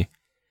just to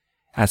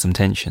add some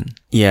tension.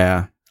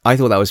 Yeah, I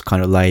thought that was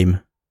kind of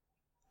lame.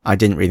 I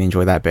didn't really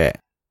enjoy that bit.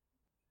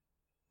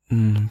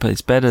 But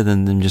it's better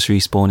than them just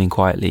respawning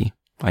quietly,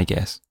 I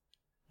guess.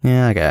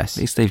 Yeah, I guess.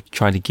 At least they've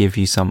tried to give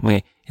you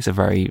something. It's a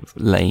very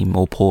lame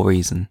or poor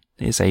reason.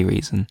 It's a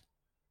reason.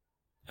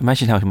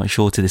 Imagine how much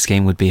shorter this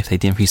game would be if they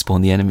didn't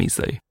respawn the enemies,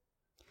 though.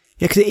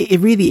 Yeah, because it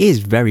really is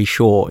very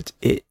short.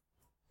 It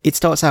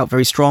starts out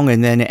very strong,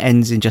 and then it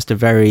ends in just a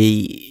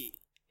very...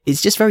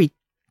 It's just very...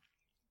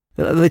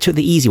 They took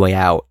the easy way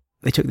out.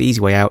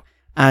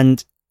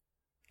 And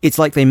it's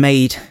like they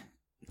made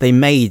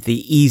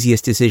the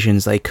easiest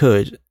decisions they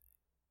could.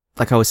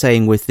 Like I was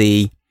saying with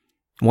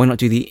why not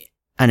do the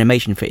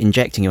animation for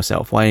injecting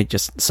yourself? Why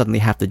just suddenly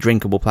have the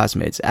drinkable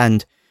plasmids?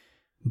 And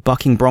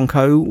Bucking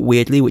Bronco,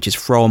 weirdly, which is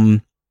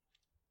from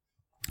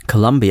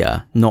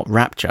Columbia, not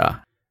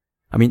Rapture.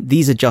 I mean,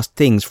 these are just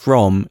things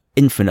from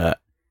Infinite,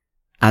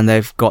 and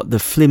they've got the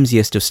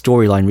flimsiest of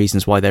storyline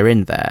reasons why they're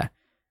in there.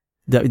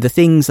 The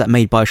things that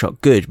made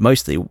BioShock good,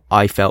 mostly,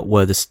 I felt,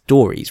 were the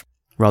stories,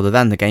 rather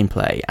than the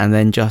gameplay, and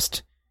then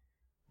just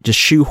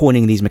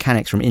shoehorning these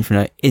mechanics from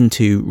Infinite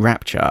into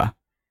Rapture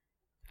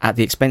at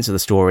the expense of the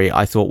story,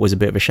 I thought was a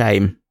bit of a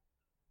shame.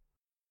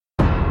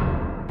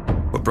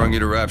 What brought you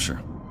to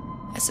Rapture?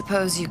 I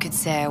suppose you could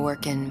say I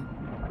work in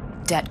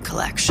debt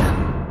collection.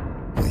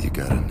 Well, you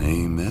got a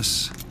name,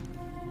 miss?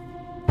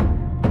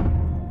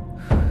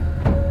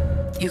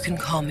 You can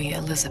call me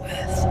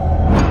Elizabeth.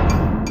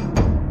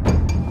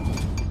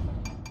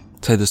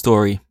 So the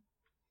story.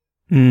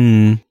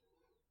 Hmm.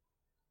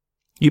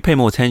 You pay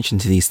more attention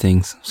to these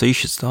things, so you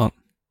should start.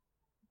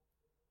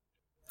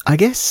 I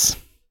guess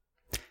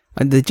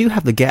they do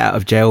have the get out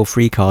of jail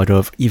free card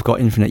of you've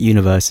got infinite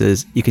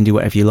universes, you can do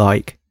whatever you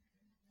like.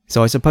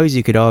 So I suppose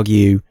you could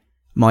argue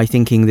my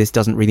thinking this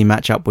doesn't really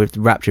match up with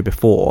Rapture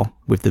before,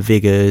 with the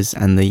vigors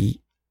and the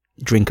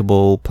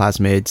drinkable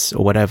plasmids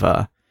or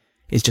whatever,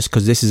 is just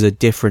because this is a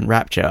different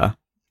Rapture.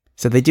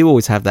 So they do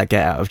always have that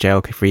get out of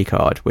jail free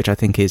card, which I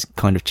think is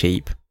kind of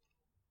cheap.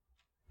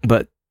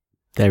 But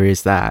there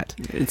is that.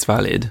 It's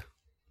valid.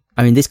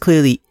 I mean, this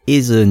clearly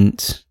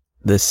isn't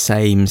the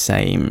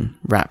same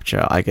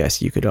Rapture, I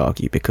guess you could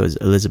argue, because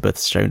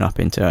Elizabeth's shown up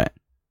into it.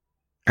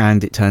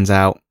 And it turns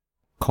out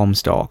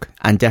Comstock,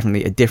 and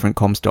definitely a different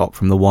Comstock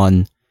from the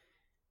one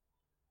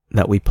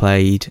that we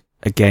played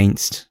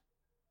against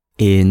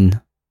in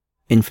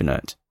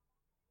Infinite.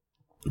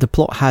 The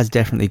plot has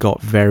definitely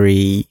got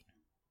very...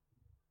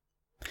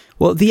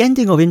 Well, the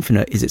ending of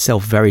Infinite is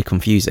itself very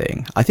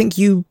confusing. I think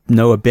you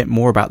know a bit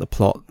more about the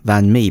plot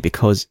than me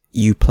because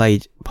you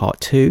played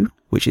part 2,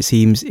 which it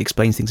seems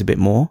explains things a bit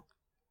more.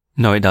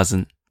 No, it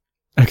doesn't.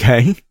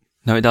 Okay.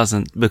 No, it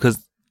doesn't,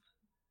 because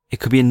it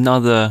could be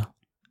another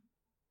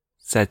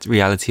set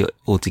reality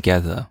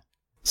altogether.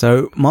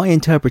 So my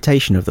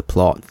interpretation of the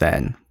plot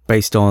then,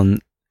 based on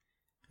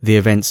the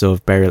events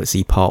of Burial at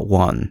Sea Part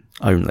 1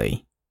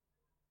 only,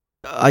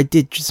 I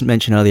did just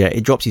mention earlier,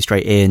 it drops you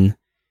straight in.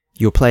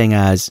 You're playing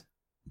as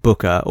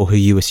Booker, or who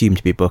you assume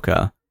to be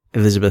Booker.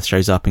 Elizabeth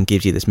shows up and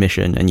gives you this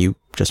mission, and you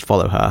just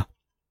follow her.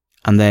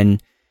 And then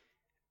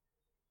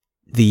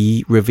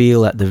the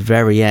reveal at the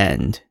very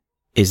end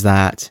is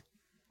that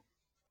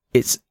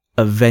it's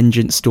a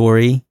vengeance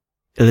story.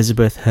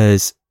 Elizabeth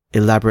has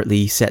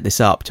elaborately set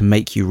this up to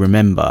make you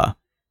remember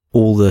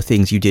all the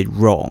things you did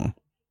wrong,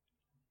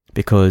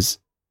 because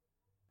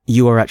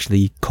you are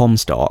actually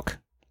Comstock,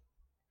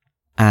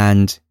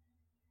 and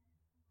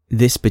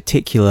this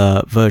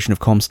particular version of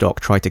Comstock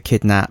tried to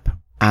kidnap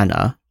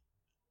Anna,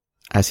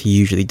 as he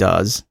usually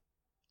does.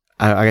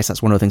 I guess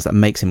that's one of the things that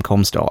makes him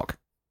Comstock.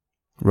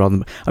 Rather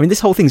than, I mean, this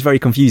whole thing's very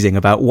confusing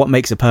about what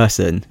makes a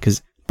person,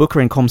 because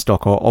Booker and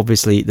Comstock are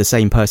obviously the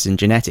same person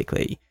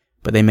genetically,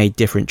 but they made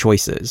different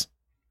choices.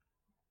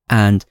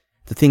 And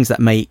the things that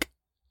make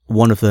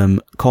one of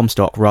them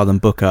Comstock rather than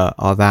Booker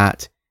are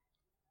that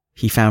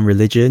he found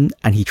religion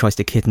and he tries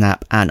to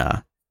kidnap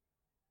Anna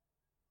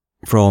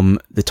from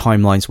the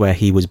timelines where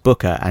he was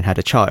Booker and had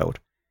a child.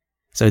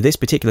 So this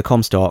particular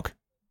Comstock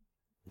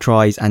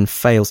tries and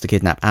fails to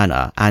kidnap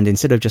Anna, and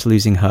instead of just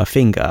losing her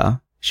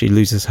finger, she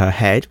loses her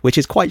head, which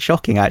is quite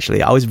shocking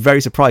actually. I was very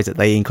surprised that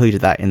they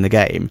included that in the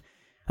game.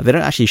 They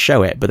don't actually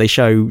show it, but they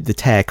show the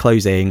tear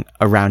closing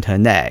around her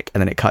neck and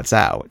then it cuts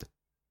out.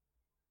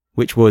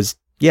 Which was,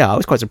 yeah, I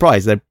was quite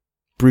surprised. The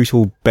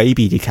brutal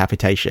baby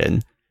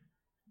decapitation.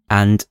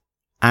 And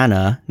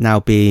Anna now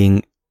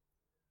being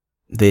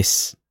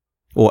this,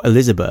 or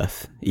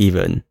Elizabeth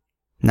even,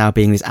 now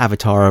being this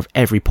avatar of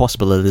every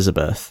possible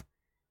Elizabeth,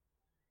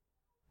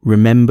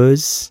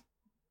 remembers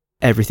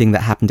everything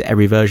that happened to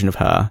every version of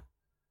her,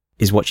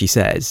 is what she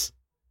says.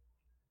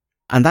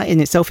 And that in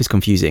itself is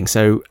confusing.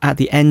 So at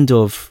the end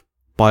of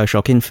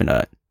BioShock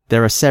Infinite,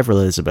 there are several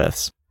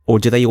Elizabeths, or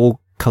do they all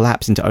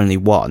collapse into only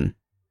one,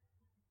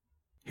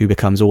 who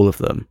becomes all of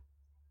them?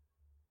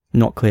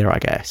 Not clear, I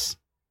guess.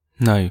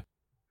 No.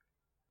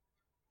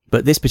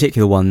 But this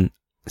particular one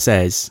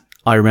says,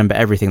 I remember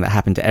everything that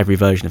happened to every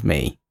version of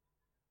me.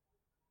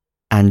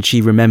 And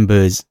she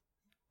remembers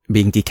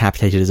being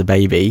decapitated as a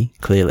baby,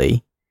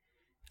 clearly,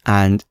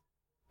 and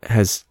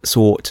has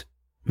sought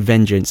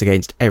vengeance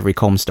against every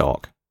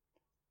Comstock.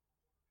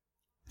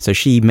 So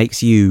she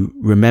makes you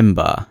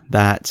remember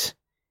that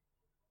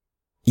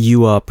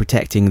you are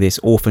protecting this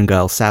orphan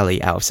girl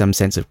Sally out of some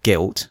sense of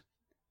guilt.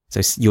 So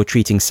you're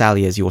treating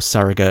Sally as your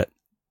surrogate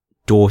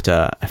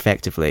daughter,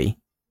 effectively.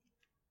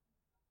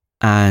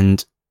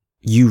 And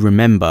you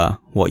remember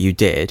what you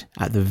did.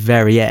 At the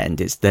very end,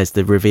 there's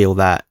the reveal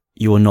that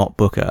you're not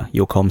Booker,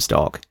 you're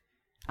Comstock.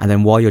 And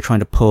then while you're trying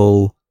to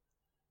pull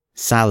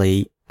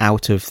Sally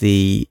out of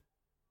the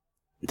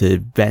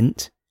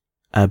vent,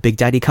 Big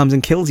Daddy comes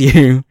and kills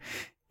you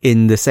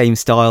in the same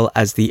style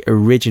as the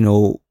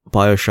original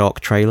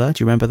BioShock trailer.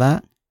 Do you remember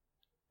that?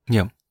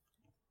 Yeah.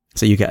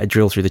 So you get a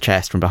drill through the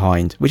chest from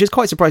behind, which is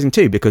quite surprising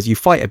too, because you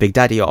fight a Big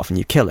Daddy off and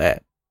you kill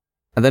it,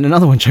 and then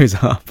another one shows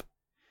up.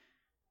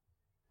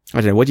 I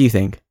don't know, what do you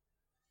think?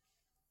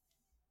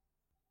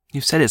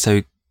 You've said it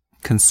so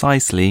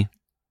concisely.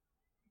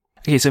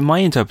 Okay, so my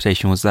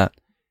interpretation was that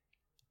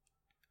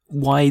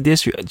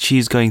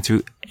she's going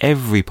through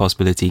every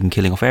possibility and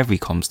killing off every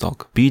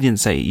Comstock, but you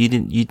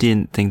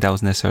didn't think that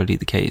was necessarily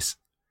the case.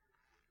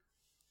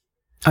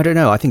 I don't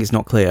know, I think it's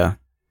not clear.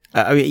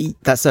 I mean,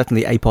 that's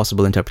certainly a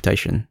possible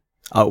interpretation.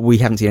 We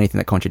haven't seen anything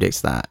that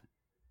contradicts that.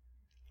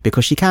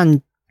 Because she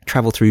can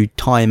travel through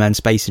time and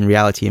space and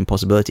reality and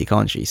possibility,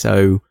 can't she?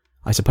 So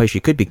I suppose she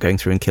could be going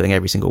through and killing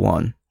every single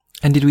one.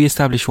 And did we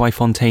establish why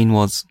Fontaine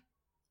was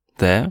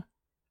there?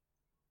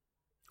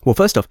 Well,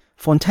 first off,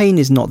 Fontaine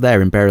is not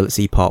there in Burial at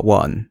Sea Part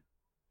 1.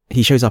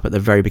 He shows up at the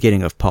very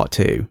beginning of Part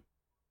 2.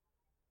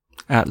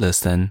 Atlas,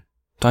 then.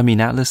 Do I mean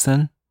Atlas,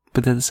 then?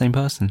 But they're the same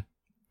person.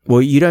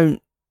 Well, you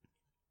don't...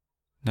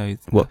 No.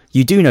 Well,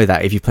 you do know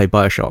that if you've played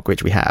Bioshock,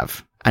 which we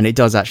have. And it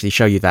does actually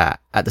show you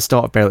that. At the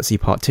start of Burial at Sea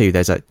Part 2,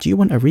 there's a, do you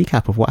want a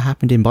recap of what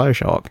happened in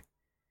Bioshock?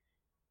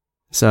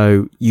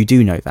 So, you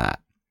do know that.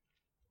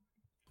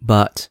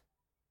 But,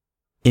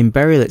 in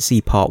Burial at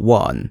Sea Part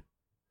 1,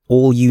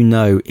 all you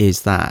know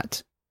is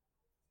that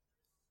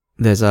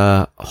there's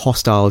a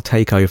hostile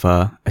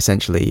takeover,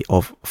 essentially,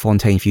 of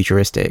Fontaine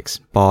Futuristics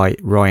by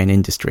Ryan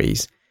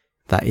Industries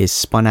that is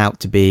spun out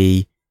to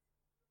be...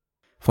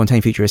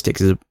 Fontaine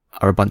Futuristics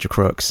are a bunch of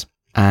crooks,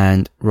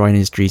 and Ryan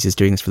Industries is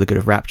doing this for the good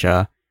of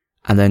Rapture.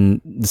 And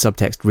then the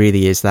subtext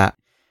really is that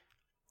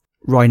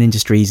Ryan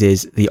Industries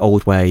is the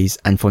old ways,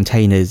 and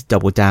Fontaine has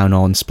doubled down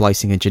on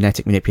splicing and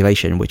genetic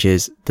manipulation, which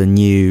is the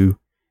new,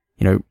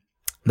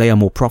 they are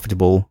more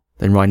profitable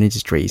than Ryan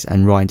Industries,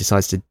 and Ryan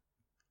decides to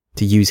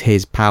use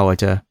his power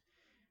to,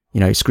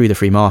 screw the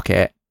free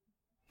market.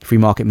 Free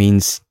market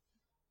means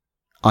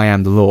I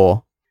am the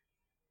law.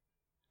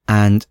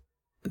 And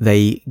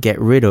they get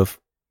rid of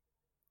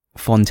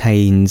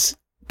Fontaine's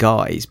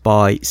guys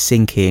by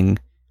sinking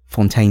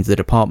Fontaine's the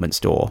department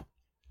store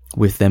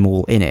with them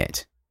all in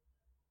it.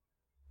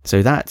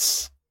 So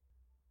that's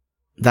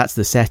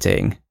the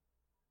setting.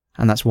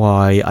 And that's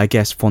why I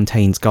guess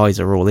Fontaine's guys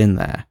are all in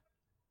there.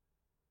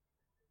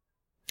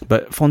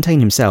 But Fontaine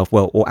himself,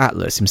 or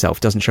Atlas himself,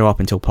 doesn't show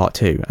up until Part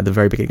 2, at the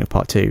very beginning of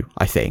Part 2,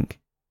 I think.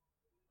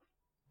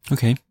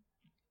 Okay.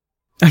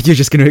 You're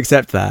just going to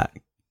accept that?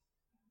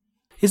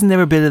 Isn't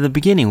there a bit at the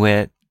beginning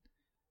where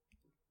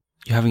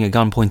you're having a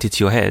gun pointed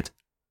to your head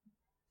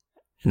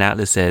and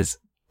Atlas says...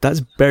 That's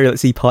Burial at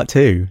Sea Part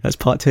 2. That's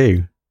Part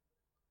 2.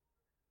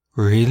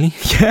 Really?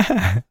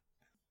 Yeah.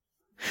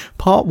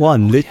 Part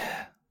 1.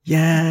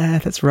 Yeah,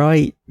 that's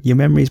right. Your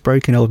memory's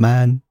broken, old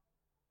man.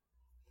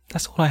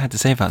 That's all I had to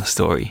say about the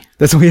story.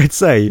 That's all you had to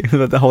say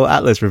about the whole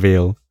Atlas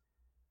reveal.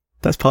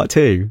 That's Part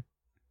 2.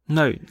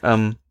 No,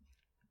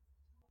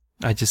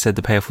 I just said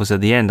the payoff was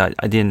at the end.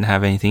 I didn't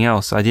have anything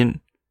else.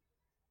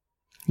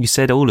 You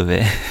said all of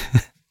it.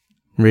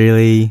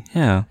 Really?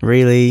 Yeah.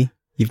 Really?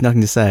 You've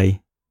nothing to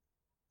say?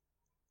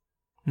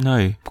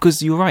 No,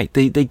 because you're right.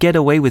 They get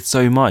away with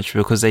so much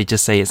because they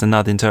just say it's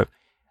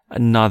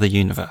another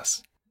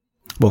universe.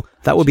 Well,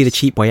 that would be the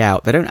cheap way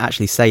out. They don't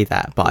actually say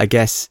that, but I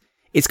guess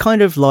it's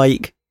kind of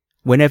like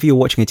whenever you're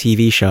watching a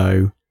TV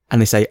show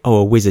and they say, "Oh,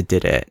 a wizard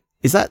did it."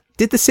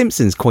 Did The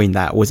Simpsons coin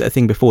that? Or was it a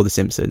thing before The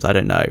Simpsons? I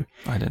don't know.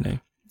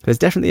 There's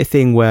definitely a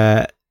thing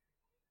where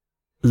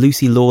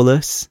Lucy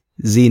Lawless,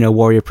 Xena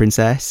warrior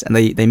princess, and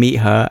they meet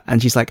her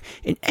and she's like,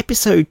 in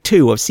episode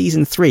 2 of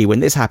season 3,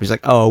 when this happens,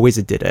 like, "Oh, a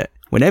wizard did it."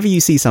 Whenever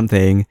you see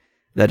something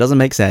that doesn't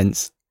make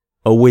sense,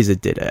 a wizard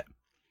did it.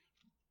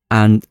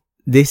 And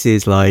this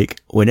is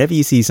like, whenever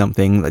you see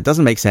something that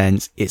doesn't make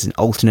sense, it's an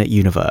alternate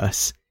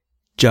universe.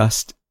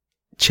 Just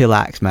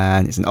chillax,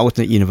 man. It's an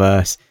alternate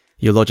universe.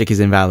 Your logic is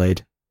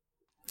invalid.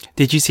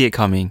 Did you see it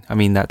coming? I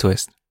mean, that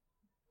twist.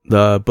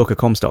 The Book of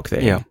Comstock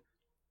thing? Yeah.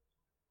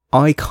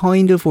 I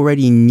kind of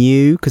already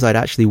knew, because I'd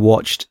actually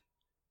watched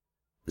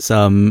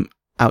some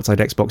Outside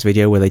Xbox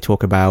video where they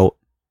talk about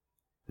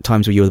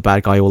times where you were the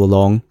bad guy all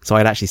along. So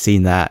I'd actually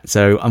seen that.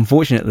 So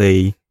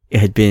unfortunately, it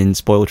had been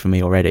spoiled for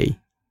me already.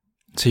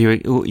 So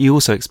you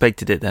also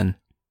expected it then?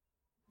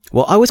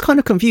 Well, I was kind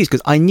of confused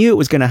because I knew it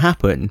was going to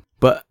happen,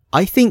 but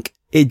I think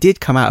it did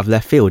come out of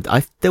left field.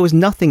 There was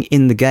nothing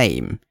in the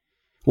game.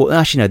 Well,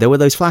 actually, no, there were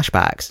those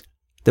flashbacks.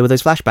 There were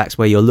those flashbacks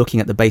where you're looking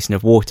at the basin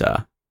of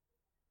water.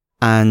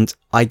 And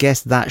I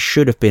guess that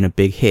should have been a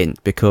big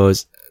hint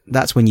because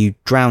that's when you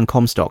drown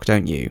Comstock,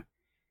 don't you?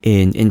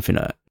 In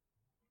Infinite.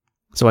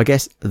 So I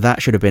guess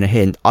that should have been a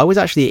hint. I was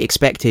actually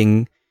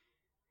expecting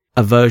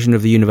a version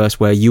of the universe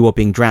where you are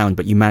being drowned,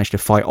 but you managed to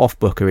fight off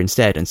Booker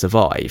instead and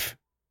survive.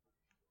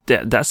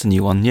 That's a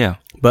new one, yeah.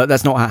 But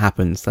that's not what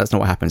happens. That's not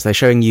what happens. They're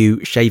showing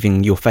you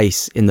shaving your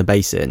face in the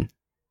basin.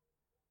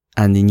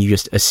 And then you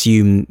just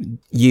assume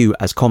you,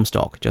 as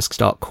Comstock, just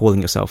start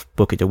calling yourself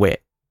Booker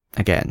DeWitt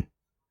again.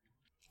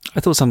 I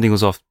thought something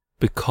was off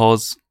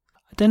because,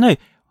 I don't know,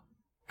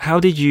 how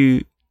did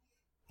you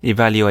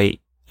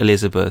evaluate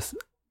Elizabeth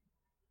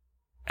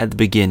at the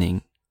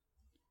beginning?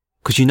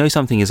 Because you know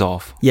something is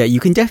off. Yeah, you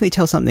can definitely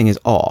tell something is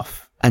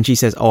off. And she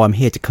says, "Oh, I'm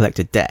here to collect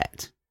a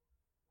debt."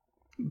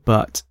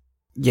 But,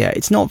 yeah,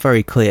 it's not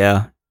very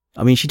clear.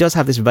 I mean, she does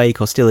have this vague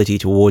hostility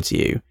towards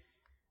you.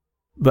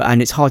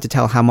 And it's hard to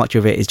tell how much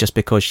of it is just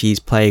because she's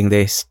playing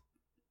this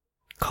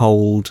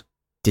cold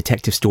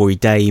detective story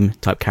dame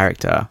type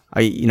character.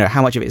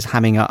 How much of it is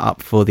hamming her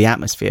up for the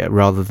atmosphere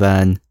rather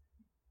than...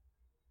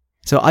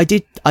 So I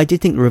did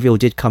think the reveal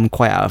did come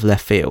quite out of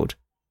left field.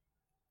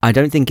 I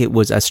don't think it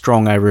was as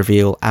strong a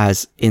reveal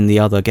as in the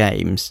other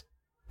games,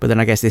 but then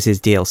I guess this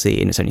is DLC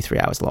and it's only 3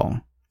 hours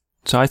long.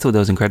 So I thought there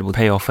was incredible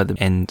payoff at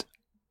the end.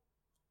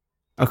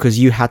 Oh, because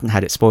you hadn't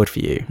had it spoiled for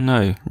you.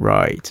 No.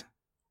 Right.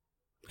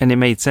 And it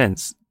made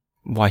sense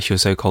why she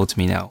was so cold to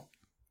me now.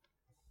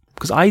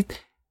 Because I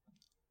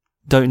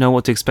don't know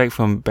what to expect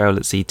from Burial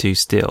at Sea 2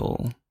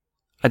 still.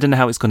 I don't know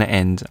how it's going to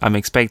end. I'm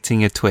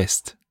expecting a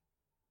twist.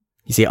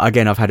 You see,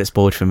 again, I've had it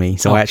spoiled for me,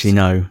 so I actually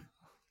know.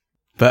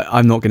 But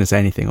I'm not going to say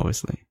anything,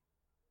 obviously.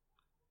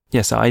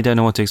 Yeah, so I don't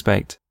know what to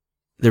expect.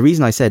 The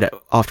reason I said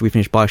after we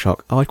finished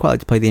Bioshock, I'd quite like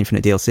to play the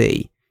Infinite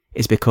DLC,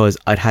 is because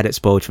I'd had it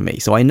spoiled for me.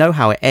 So I know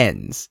how it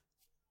ends.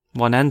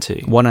 1 and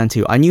 2. 1 and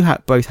 2. I knew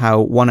both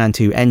how 1 and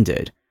 2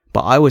 ended,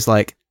 but I was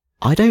like,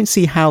 I don't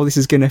see how this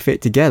is going to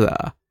fit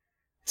together.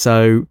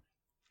 So...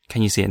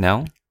 Can you see it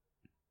now?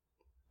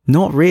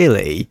 Not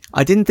really.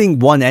 I didn't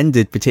think 1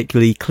 ended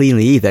particularly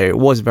cleanly either. It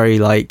was very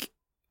like,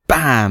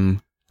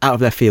 bam, out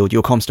of left field,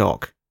 your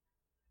Comstock.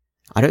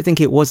 I don't think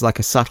it was like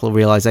a subtle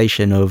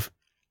realization of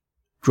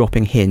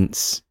dropping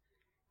hints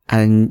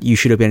and you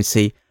should have been able to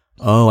see,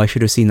 oh, I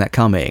should have seen that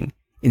coming.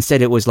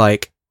 Instead, it was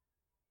like,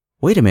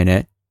 wait a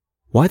minute,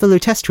 why are the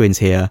Lutece twins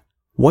here?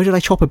 Why did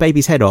I chop a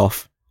baby's head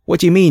off? What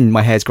do you mean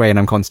my hair's grey and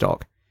I'm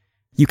Comstock?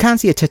 You can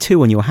see a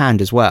tattoo on your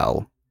hand as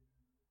well.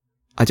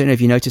 I don't know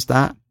if you noticed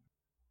that.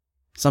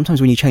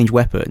 Sometimes when you change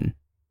weapon,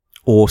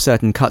 or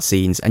certain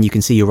cutscenes, and you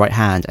can see your right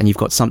hand, and you've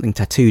got something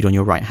tattooed on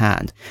your right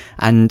hand.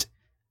 And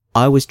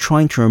I was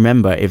trying to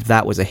remember if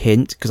that was a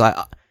hint, because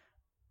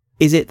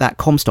is it that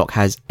Comstock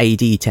has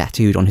AD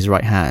tattooed on his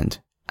right hand,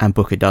 and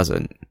Booker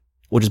doesn't?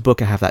 Or does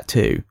Booker have that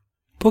too?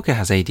 Booker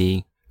has AD,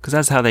 because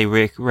that's how they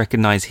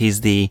recognize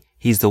he's the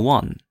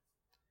one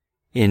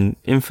in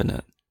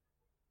Infinite.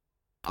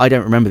 I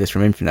don't remember this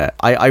from Infinite.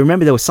 I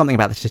remember there was something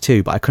about the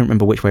tattoo, but I couldn't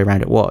remember which way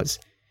around it was.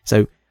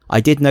 So I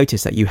did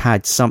notice that you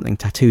had something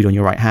tattooed on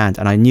your right hand,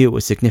 and I knew it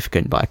was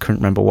significant, but I couldn't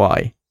remember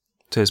why.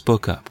 So it's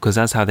Booker, because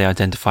that's how they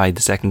identified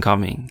the second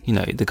coming. You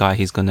know, the guy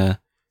who's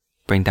gonna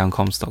bring down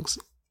Comstock.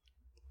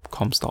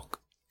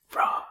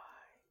 Right.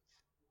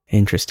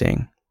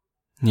 Interesting.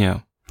 Yeah.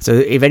 So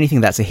if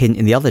anything, that's a hint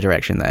in the other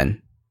direction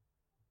then.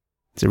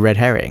 It's a red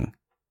herring.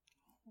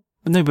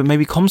 But no, but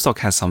maybe Comstock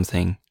has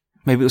something.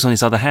 Maybe it was on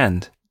his other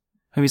hand.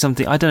 Maybe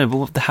something, I don't know, but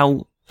what the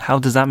hell, how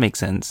does that make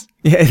sense?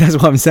 Yeah, that's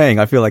what I'm saying.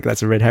 I feel like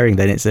that's a red herring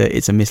then.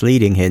 It's a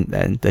misleading hint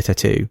then, the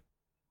tattoo.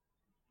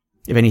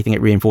 If anything, it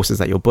reinforces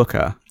that you're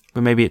Booker.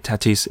 But maybe it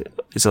tattoos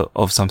is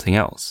of something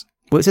else.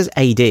 Well, it says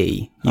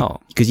AD.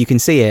 Because you can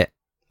see it.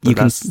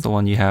 That's the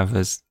one you have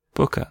as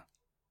Booker.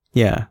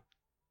 Yeah.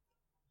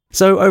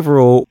 So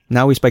overall,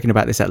 now we've spoken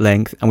about this at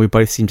length, and we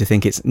both seem to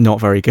think it's not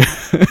very good.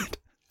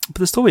 But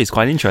the story is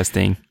quite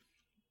interesting.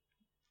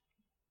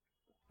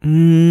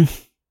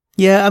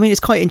 Yeah, I mean, it's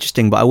quite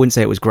interesting, but I wouldn't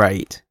say it was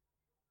great.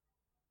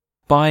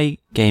 By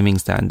gaming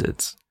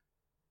standards,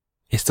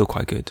 it's still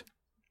quite good.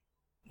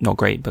 Not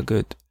great, but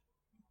good.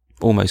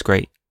 Almost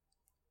great.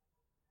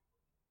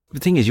 The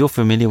thing is, you're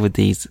familiar with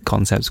these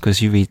concepts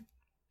because you read...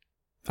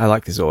 I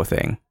like this sort of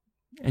thing.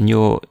 And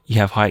you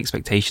have high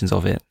expectations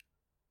of it.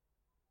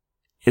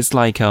 It's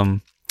like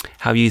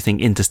how you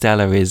think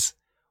Interstellar is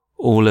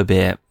all a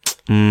bit...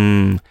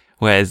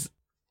 whereas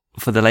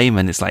for the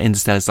layman, it's like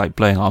Interstellar's like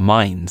blowing our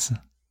minds.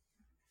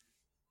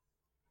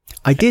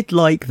 I did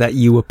like that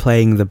you were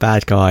playing the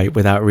bad guy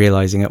without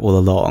realizing it all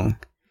along.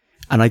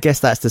 And I guess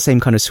that's the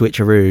same kind of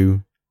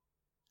switcheroo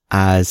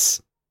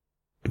as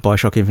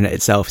Bioshock Infinite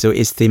itself. So it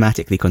is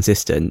thematically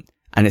consistent.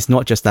 And it's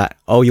not just that,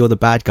 oh, you're the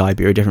bad guy,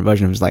 but you're a different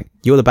version of it. It's like,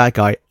 you're the bad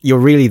guy. You're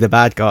really the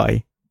bad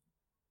guy.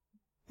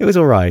 It was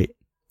alright.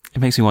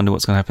 It makes me wonder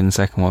what's going to happen in the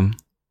second one.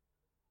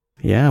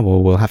 Yeah,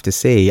 well, we'll have to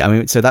see. I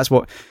mean, so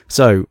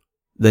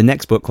the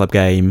next book club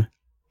game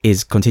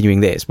is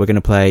continuing this. We're going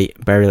to play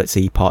Burial at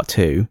Sea Part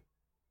 2.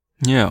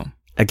 Yeah.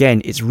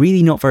 Again, it's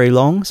really not very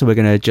long, so we're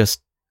going to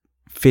just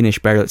finish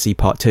Burial at Sea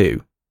Part 2.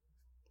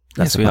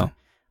 Yes, we are.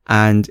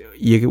 And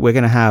we're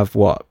going to have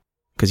what?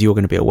 Because you're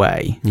going to be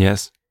away.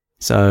 Yes.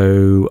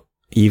 So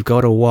you've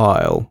got a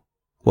while.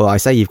 Well, I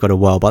say you've got a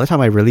while. By the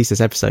time I release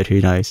this episode,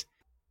 who knows?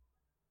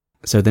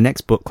 So the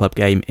next book club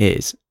game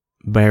is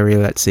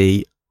Burial at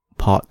Sea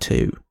Part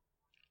 2.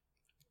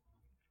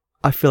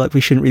 I feel like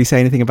we shouldn't really say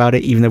anything about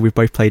it, even though we've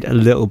both played a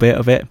little bit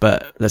of it,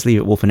 but let's leave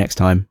it all for next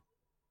time.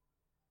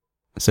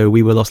 So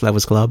we were Lost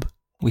Levels Club.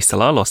 We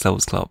still are Lost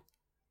Levels Club.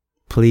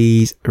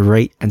 Please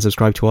rate and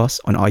subscribe to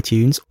us on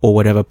iTunes or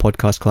whatever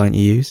podcast client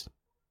you use.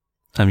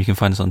 You can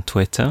find us on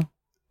Twitter.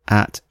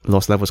 At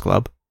Lost Levels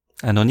Club.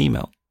 And on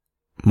email.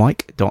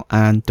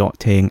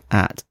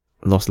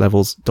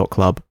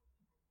 mike.and.ting@lostlevels.club.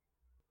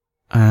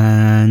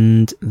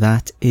 And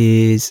that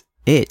is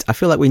it. I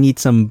feel like we need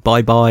some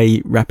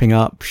bye-bye wrapping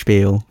up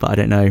spiel, but I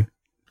don't know.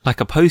 Like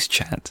a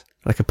post-chat?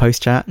 Like a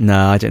post-chat?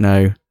 No, I don't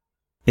know.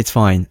 It's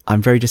fine.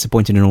 I'm very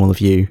disappointed in all of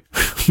you.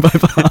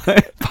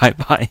 Bye-bye.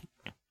 Bye-bye.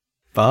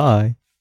 Bye.